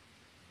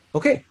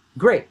 Okay,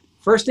 great.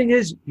 First thing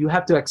is you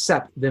have to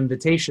accept the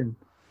invitation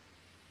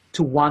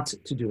to want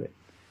to do it.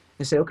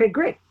 And say, okay,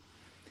 great.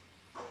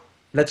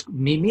 Let's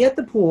meet me at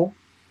the pool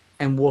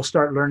and we'll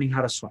start learning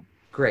how to swim.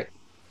 Great.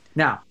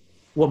 Now,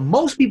 what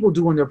most people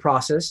do in their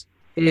process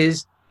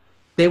is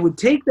they would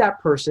take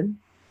that person,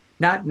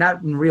 not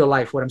in real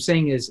life. What I'm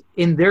saying is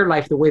in their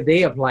life, the way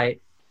they apply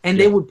it, and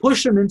they would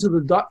push them into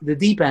the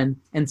deep end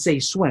and say,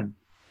 swim.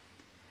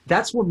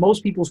 That's what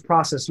most people's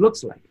process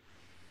looks like.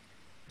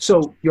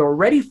 So you're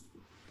already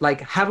like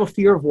have a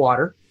fear of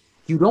water.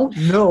 You don't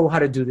know how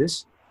to do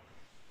this.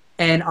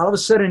 And all of a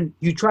sudden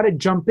you try to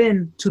jump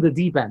in to the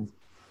deep end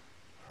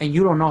and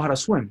you don't know how to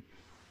swim.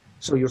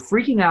 So you're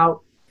freaking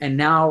out and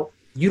now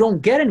you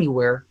don't get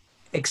anywhere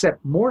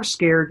except more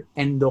scared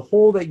and the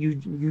hole that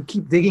you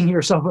keep digging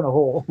yourself in a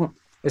hole,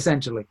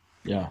 essentially.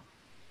 Yeah.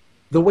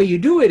 The way you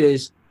do it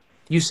is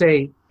you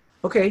say,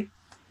 okay,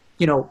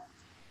 you know,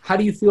 how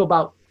do you feel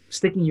about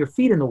sticking your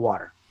feet in the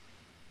water?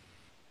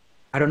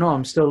 I don't know.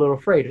 I'm still a little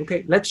afraid.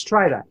 Okay, let's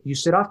try that. You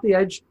sit off the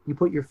edge. You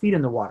put your feet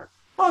in the water.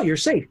 Oh, you're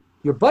safe.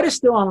 Your butt is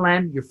still on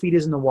land. Your feet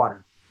is in the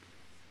water.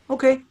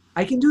 Okay,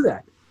 I can do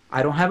that.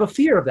 I don't have a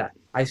fear of that.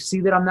 I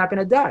see that I'm not going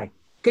to die.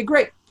 Okay,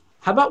 great.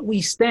 How about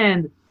we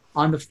stand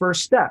on the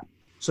first step?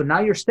 So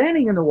now you're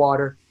standing in the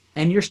water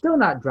and you're still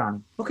not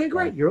drowning. Okay,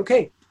 great. You're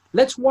okay.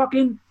 Let's walk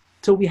in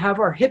till we have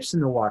our hips in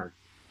the water.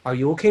 Are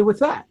you okay with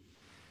that?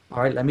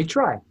 All right, let me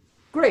try.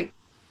 Great.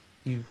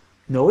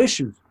 No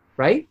issues,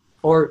 right?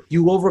 Or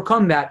you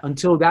overcome that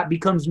until that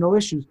becomes no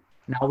issues.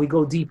 Now we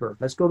go deeper.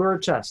 Let's go to our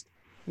chest.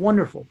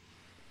 Wonderful.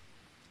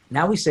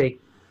 Now we say,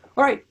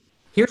 all right,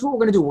 here's what we're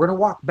going to do. We're going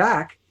to walk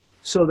back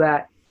so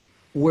that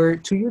we're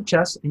to your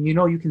chest and you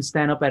know you can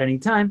stand up at any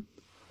time.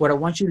 What I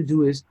want you to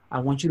do is I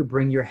want you to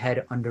bring your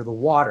head under the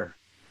water.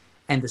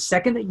 And the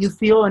second that you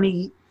feel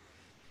any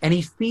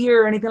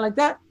fear or anything like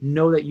that,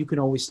 know that you can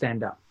always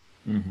stand up.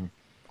 Mm-hmm.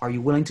 Are you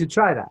willing to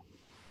try that?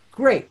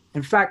 Great.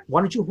 In fact,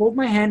 why don't you hold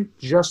my hand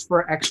just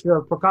for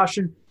extra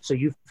precaution so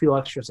you feel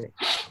extra safe?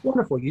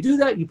 Wonderful. You do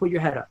that, you put your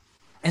head up.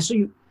 And so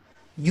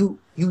you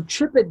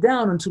chip it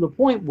down until the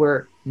point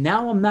where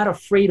now I'm not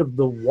afraid of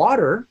the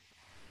water.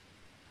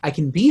 I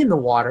can be in the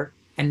water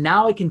and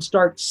now I can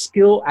start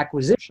skill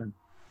acquisition.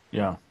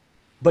 Yeah.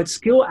 But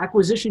skill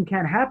acquisition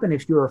can't happen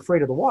if you're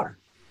afraid of the water.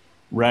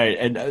 Right.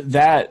 And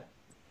that,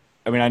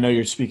 I mean, I know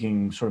you're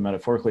speaking sort of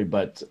metaphorically,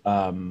 but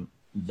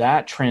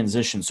that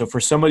transition. So for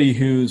somebody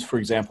who's, for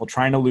example,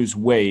 trying to lose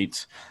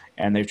weight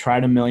and they've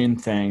tried a million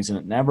things and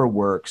it never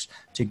works,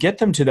 to get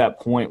them to that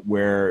point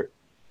where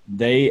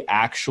they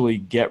actually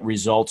get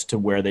results to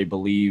where they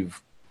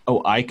believe,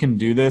 oh, I can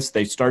do this.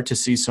 They start to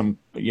see some,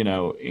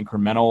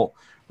 incremental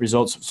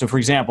results. So for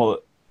example,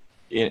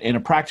 in a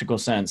practical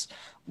sense,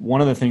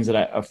 one of the things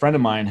that a friend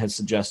of mine has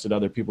suggested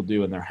other people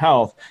do in their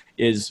health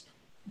is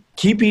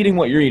keep eating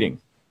what you're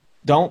eating.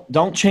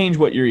 Don't change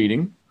what you're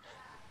eating.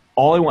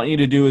 All I want you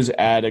to do is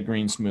add a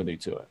green smoothie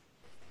to it.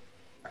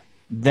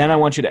 Then I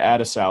want you to add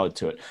a salad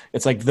to it.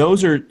 It's like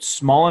those are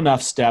small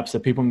enough steps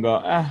that people can go,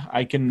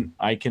 I can,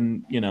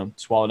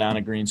 swallow down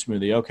a green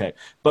smoothie. Okay.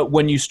 But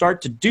when you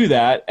start to do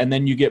that and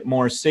then you get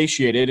more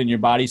satiated and your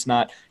body's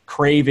not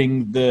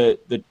craving the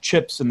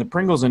chips and the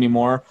Pringles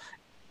anymore,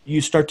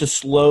 you start to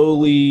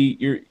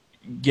slowly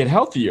get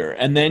healthier.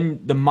 And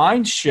then the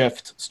mind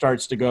shift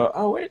starts to go,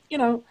 oh, wait,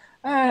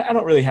 I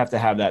don't really have to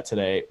have that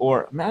today,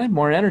 or I have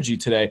more energy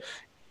today.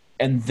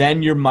 And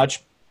then you're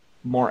much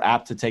more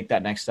apt to take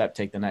that next step,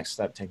 take the next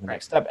step, take the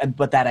next step.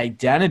 But that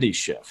identity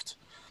shift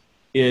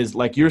is,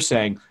 like you're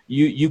saying,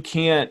 you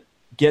can't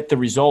get the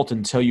result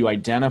until you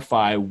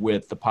identify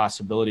with the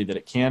possibility that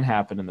it can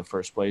happen in the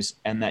first place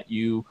and that that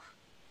you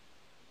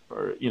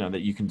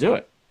can do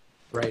it.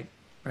 Right.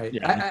 Right.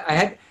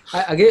 Yeah.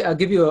 I'll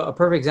give you a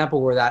perfect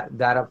example where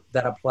that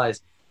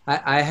applies.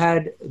 I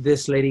had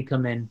this lady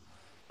come in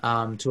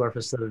to our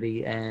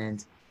facility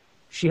and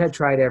she had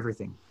tried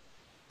everything.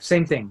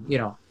 Same thing,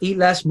 eat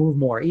less, move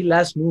more, eat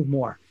less, move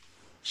more.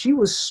 She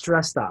was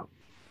stressed out.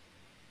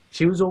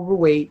 She was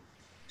overweight.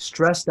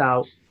 stressed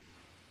out.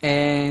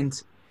 And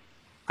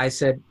I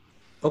said,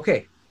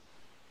 okay,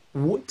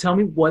 tell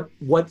me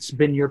what's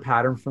been your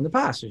pattern from the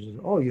past. She said,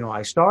 oh,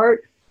 I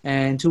start,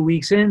 and 2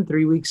 weeks in,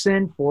 3 weeks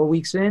in, 4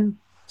 weeks in,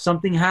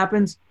 something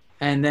happens,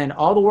 and then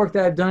all the work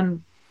that I've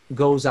done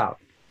goes out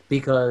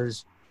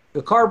because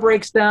the car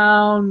breaks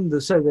down,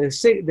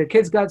 the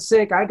kids got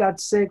sick, I got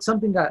sick,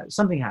 something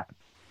happened.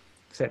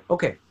 I said,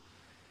 okay,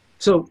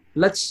 so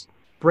let's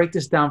break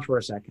this down for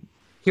a second.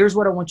 Here's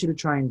what I want you to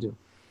try and do.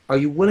 Are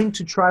you willing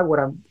to try what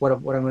I'm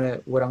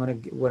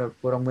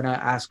gonna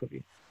ask of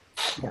you?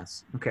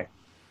 Yes. Okay.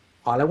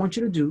 All I want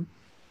you to do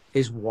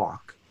is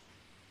walk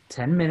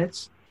 10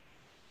 minutes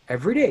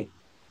every day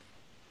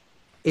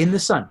in the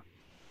sun.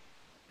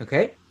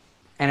 Okay?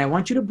 And I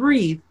want you to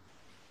breathe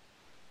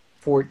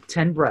for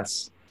 10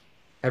 breaths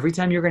every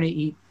time you're going to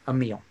eat a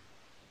meal.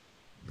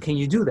 Can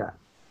you do that?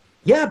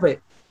 Yeah,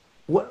 but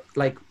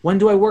when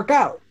do I work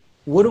out?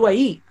 What do I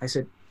eat? I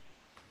said,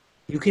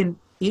 you can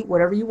eat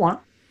whatever you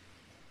want.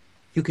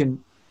 You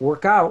can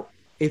work out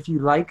if you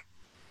like,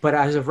 but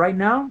as of right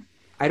now,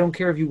 I don't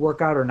care if you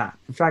work out or not.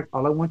 In fact,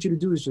 all I want you to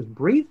do is just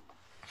breathe,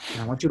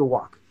 and I want you to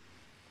walk.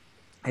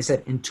 I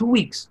said, in 2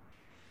 weeks,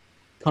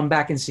 come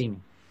back and see me.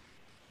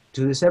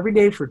 Do this every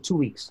day for 2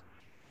 weeks.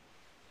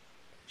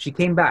 She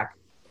came back.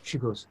 She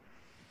goes,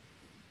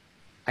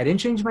 I didn't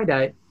change my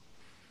diet.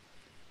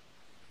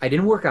 I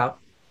didn't work out.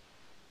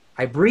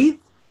 I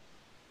breathed,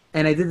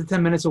 and I did the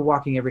 10 minutes of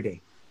walking every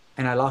day,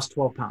 and I lost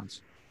 12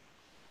 pounds.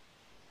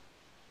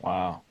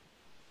 Wow.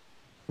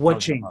 What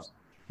changed?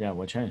 Yeah,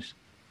 what changed?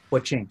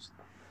 What changed?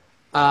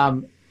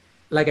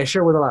 Like I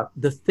share with a lot,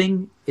 the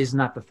thing is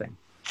not the thing.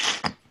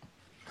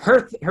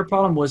 Her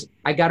problem was,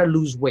 I got to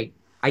lose weight.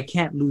 I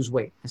can't lose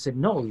weight. I said,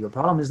 no, your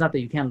problem is not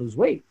that you can't lose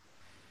weight.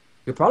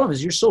 Your problem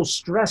is you're so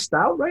stressed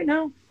out right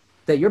now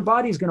that your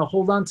body is going to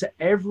hold on to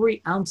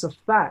every ounce of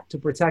fat to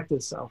protect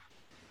itself.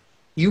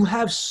 You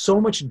have so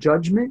much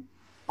judgment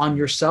on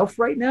yourself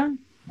right now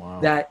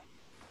that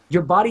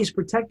your body is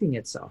protecting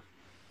itself.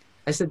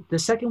 I said, the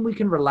second we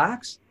can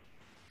relax,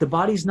 the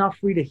body's not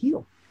free to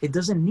heal. It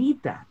doesn't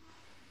need that.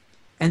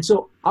 And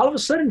so all of a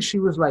sudden she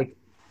was like,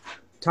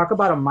 talk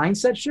about a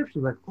mindset shift.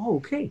 She's like, oh,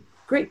 okay,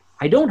 great.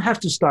 I don't have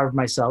to starve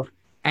myself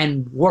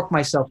and work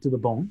myself to the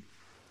bone.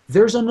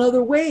 There's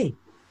another way.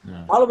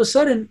 Yeah. All of a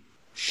sudden,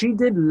 she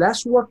did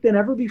less work than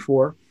ever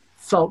before,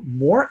 felt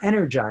more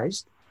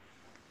energized,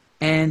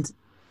 and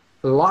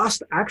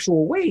lost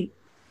actual weight.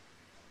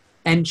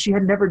 And she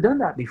had never done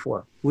that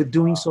before with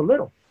doing so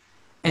little.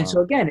 And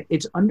so again,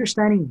 it's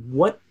understanding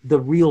what the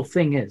real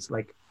thing is.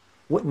 Like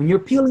when you're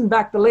peeling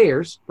back the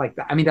layers,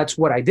 that's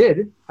what I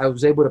did. I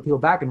was able to peel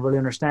back and really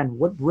understand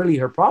what really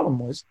her problem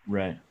was.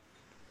 Right.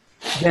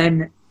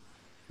 Then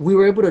we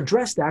were able to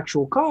address the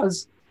actual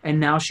cause, and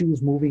now she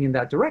was moving in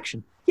that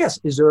direction. Yes.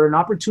 Is there an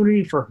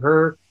opportunity for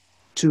her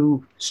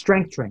to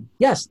strength train?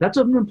 Yes, that's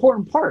an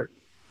important part,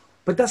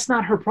 but that's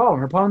not her problem.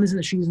 Her problem isn't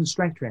that she's in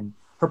strength training.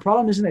 Her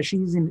problem isn't that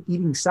she's in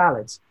eating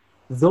salads.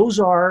 Those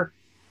are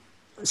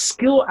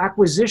skill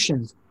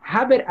acquisitions,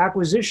 habit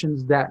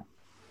acquisitions that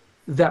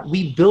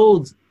we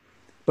build.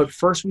 But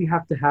first we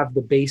have to have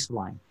the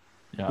baseline.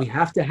 Yeah. We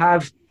have to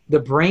have the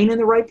brain in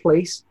the right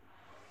place,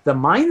 the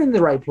mind in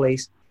the right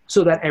place,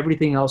 so that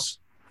everything else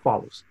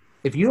follows.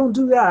 If you don't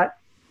do that,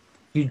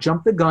 you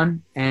jump the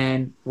gun,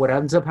 and what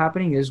ends up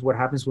happening is what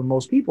happens with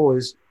most people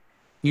is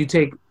you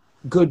take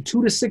good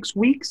 2 to 6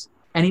 weeks,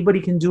 anybody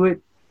can do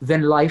it,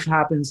 then life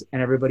happens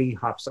and everybody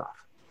hops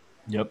off.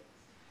 Yep.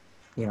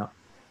 Yeah.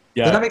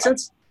 Does that make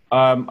sense?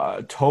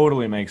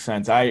 Totally makes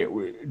sense.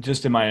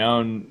 Just in my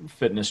own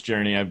fitness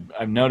journey,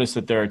 I've noticed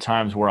that there are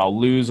times where I'll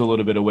lose a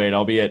little bit of weight.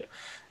 I'll be at,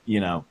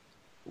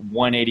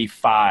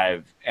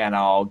 185 and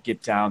I'll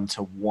get down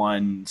to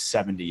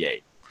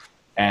 178.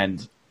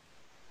 And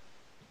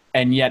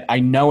yet I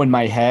know in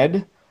my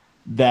head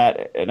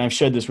that, and I've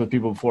shared this with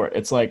people before,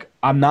 it's like,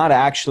 I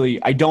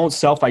don't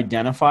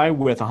self-identify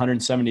with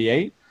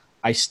 178.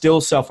 I still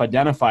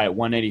self-identify at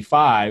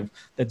 185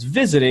 that's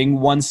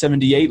visiting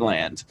 178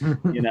 land,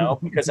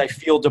 because I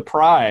feel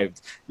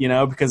deprived,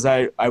 because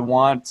I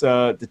want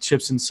the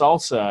chips and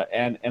salsa,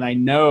 and I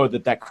know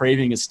that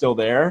craving is still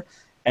there.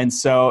 And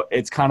so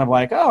it's kind of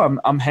like, oh,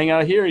 I'm hanging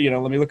out here,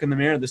 let me look in the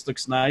mirror. This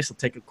looks nice. I'll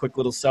take a quick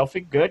little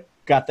selfie. Good.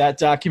 Got that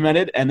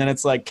documented. And then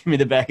it's like, give me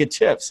the bag of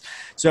chips.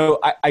 So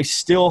I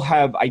still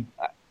have,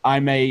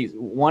 I'm a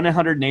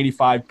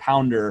 185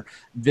 pounder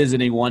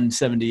visiting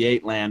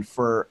 178 land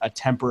for a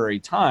temporary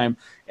time.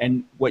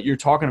 And what you're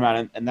talking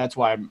about, and that's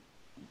why I'm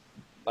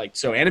like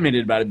so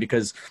animated about it,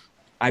 because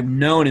I've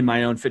known in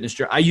my own fitness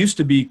journey, I used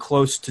to be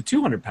close to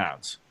 200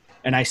 pounds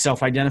and I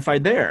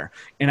self-identified there.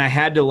 And I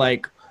had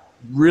to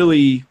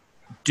really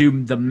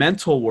do the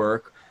mental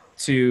work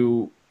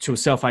to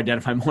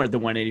self-identify more at the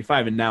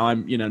 185. And now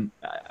I'm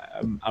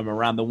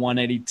around the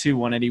 182,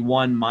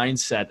 181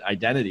 mindset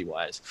identity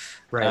wise.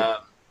 Right.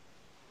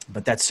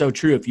 But that's so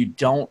true. If you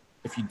don't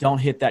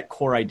hit that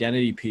core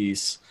identity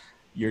piece,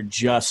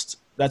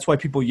 that's why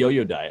people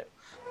yo-yo diet,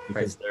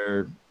 because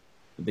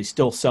they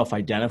still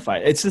self-identify.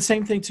 It's the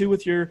same thing too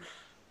with your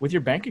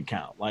bank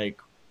account. Like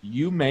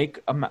you make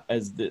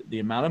as the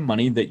amount of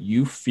money that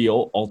you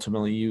feel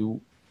ultimately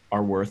you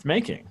are worth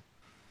making.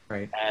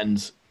 Right.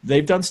 And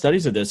they've done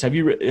studies of this. Have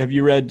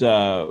you read?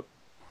 I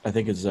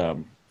think it's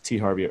T.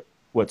 Harvey.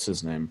 What's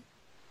his name?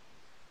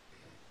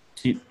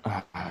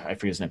 I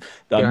forget his name.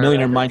 The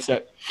Millionaire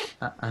Mindset.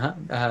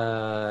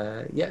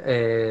 Yeah.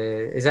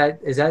 Is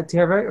that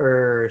Tierra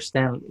or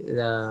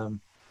Stan?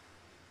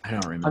 I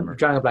don't I'm remember.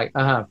 drawing a blank.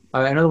 I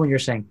know the one you're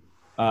saying.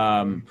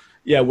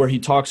 Yeah, where he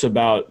talks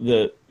about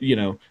if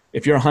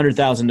you're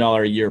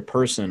 $100,000 a year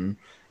person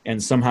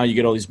and somehow you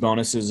get all these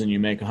bonuses and you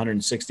make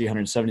 160,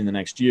 170 the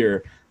next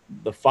year,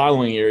 the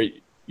following year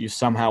you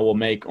somehow will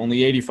make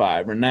only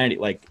 85 or 90.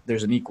 Like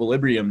there's an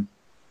equilibrium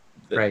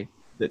Right.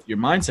 that your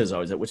mind says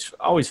always, which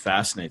always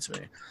fascinates me.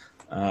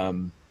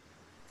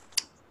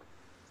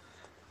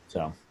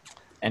 So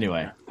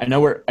anyway, I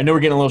know we're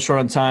getting a little short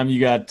on time. You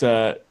got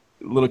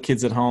little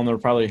kids at home. They're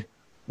probably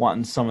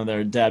wanting some of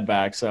their dad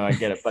back, so I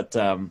get it. But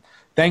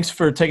thanks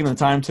for taking the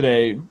time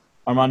today,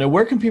 Armando.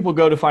 Where can people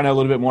go to find out a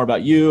little bit more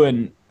about you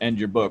and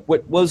your book?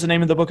 What was the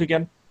name of the book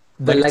again?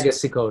 The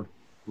Legacy Code.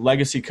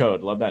 Legacy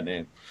Code. Love that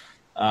name.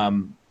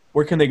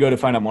 Where can they go to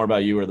find out more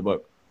about you or the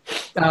book?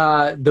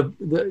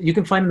 You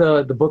can find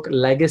the book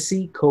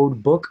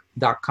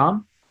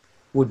legacycodebook.com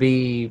would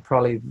be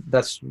probably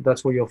that's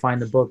where you'll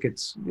find the book.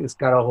 It's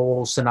got a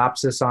whole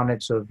synopsis on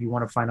it. So if you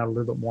want to find out a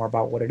little bit more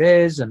about what it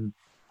is, and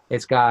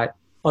it's got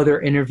other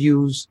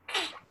interviews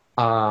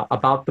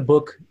about the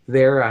book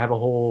there. I have a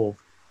whole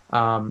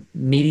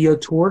media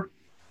tour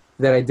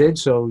that I did.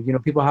 So,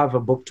 people have a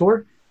book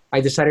tour.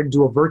 I decided to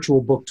do a virtual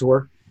book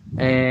tour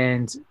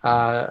and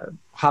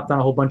hopped on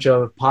a whole bunch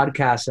of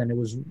podcasts. And it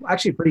was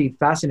actually pretty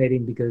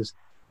fascinating because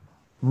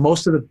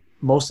most of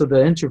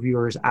the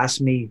interviewers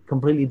asked me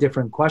completely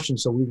different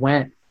questions. So we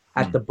went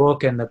at the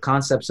book and the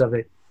concepts of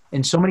it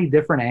in so many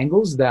different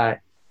angles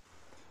that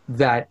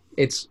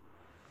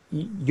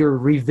you're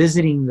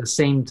revisiting the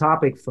same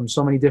topic from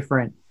so many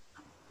different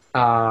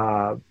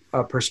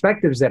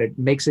perspectives that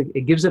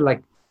it gives it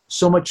like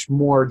so much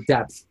more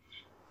depth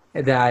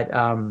that,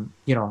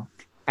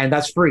 and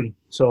that's free.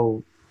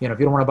 So, if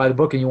you don't want to buy the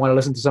book and you want to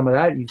listen to some of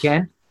that, you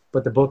can,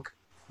 but the book,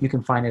 you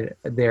can find it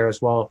there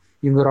as well.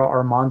 You can go to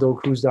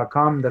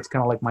armandocruz.com. That's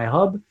kind of like my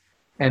hub.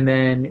 And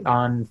then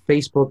on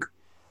Facebook,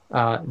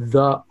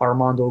 the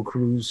Armando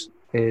Cruz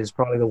is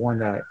probably the one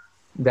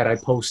that I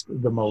post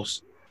the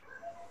most.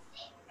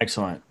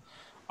 Excellent.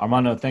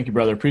 Armando, thank you,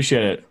 brother.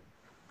 Appreciate it.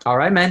 All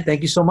right, man.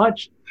 Thank you so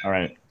much. All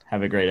right.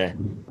 Have a great day.